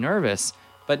 I should be nervous.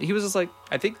 But he was just like,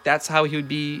 I think that's how he would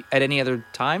be at any other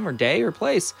time or day or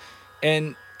place.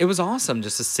 And it was awesome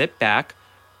just to sit back,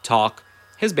 talk,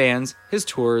 his bands, his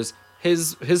tours,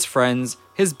 his friends,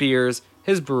 his beers,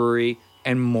 his brewery,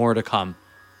 and more to come.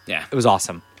 Yeah. It was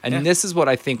awesome. And Yeah. this is what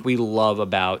I think we love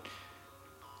about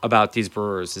these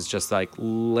brewers is just like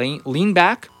lean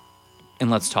back and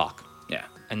let's talk. Yeah.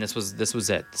 And this was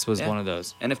it. This was Yeah. one of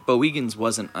those. And if Boegan's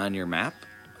wasn't on your map,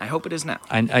 I hope it is now.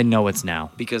 I know it's now.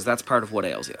 Because that's part of what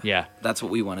ails you. Yeah. That's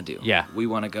what we want to do. Yeah. We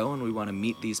want to go and we want to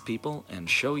meet these people and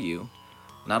show you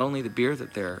not only the beer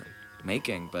that they're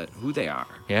making, but who they are.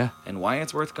 Yeah. And why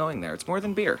it's worth going there. It's more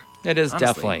than beer. It is Honestly.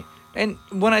 definitely. And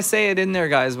when I say it in there,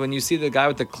 guys, when you see the guy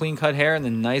with the clean cut hair and the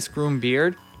nice groomed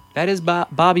beard, that is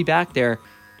Bobby back there.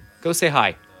 Go say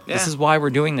hi. This Yeah. is why we're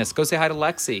doing this. Go say hi to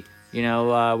Lexi. You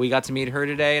know, we got to meet her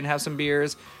today and have some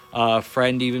beers.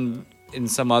 Friend, even in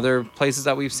some other places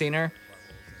that we've seen her.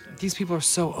 These people are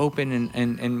so open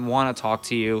and want to talk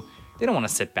to you. They don't want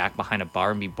to sit back behind a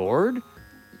bar and be bored.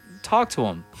 Talk to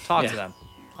them. Talk Yeah. to them.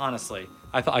 Honestly,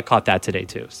 I caught that today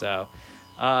too. So,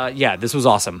 yeah, this was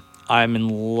awesome. I'm in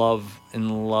love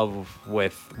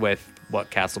with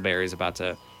what Castleberry is about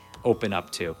to open up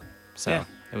to. So Yeah.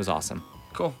 it was awesome.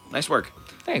 Cool. Nice work.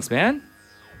 Thanks, man.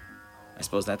 I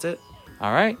suppose that's it.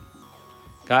 All right,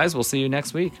 guys, we'll see you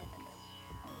next week.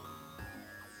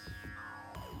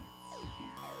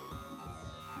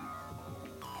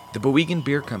 The Boegan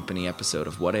Beer Company episode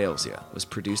of What Ails Ya was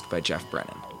produced by Jeff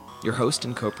Brennan. Your host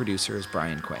and co-producer is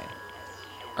Brian Quain.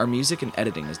 Our music and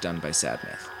editing is done by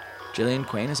Sadmyth. Jillian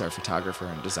Quain is our photographer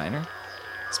and designer.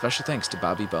 Special thanks to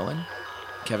Bobby Bowen,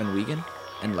 Kevin Wiegand,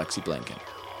 and Lexi Blanken.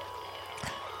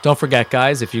 Don't forget,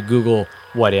 guys, if you Google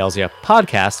What Ails Ya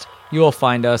podcast, you will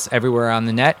find us everywhere on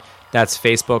the net. That's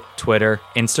Facebook, Twitter,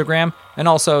 Instagram. And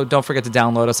also, don't forget to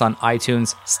download us on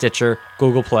iTunes, Stitcher,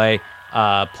 Google Play,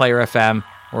 Player FM.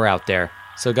 We're out there.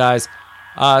 So, guys,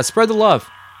 spread the love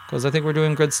because I think we're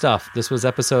doing good stuff. This was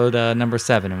episode number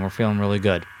 7, and we're feeling really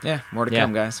good. Yeah, more to Yeah.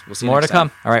 come, guys. We'll see you More next to come.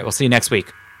 time. All right, we'll see you next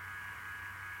week.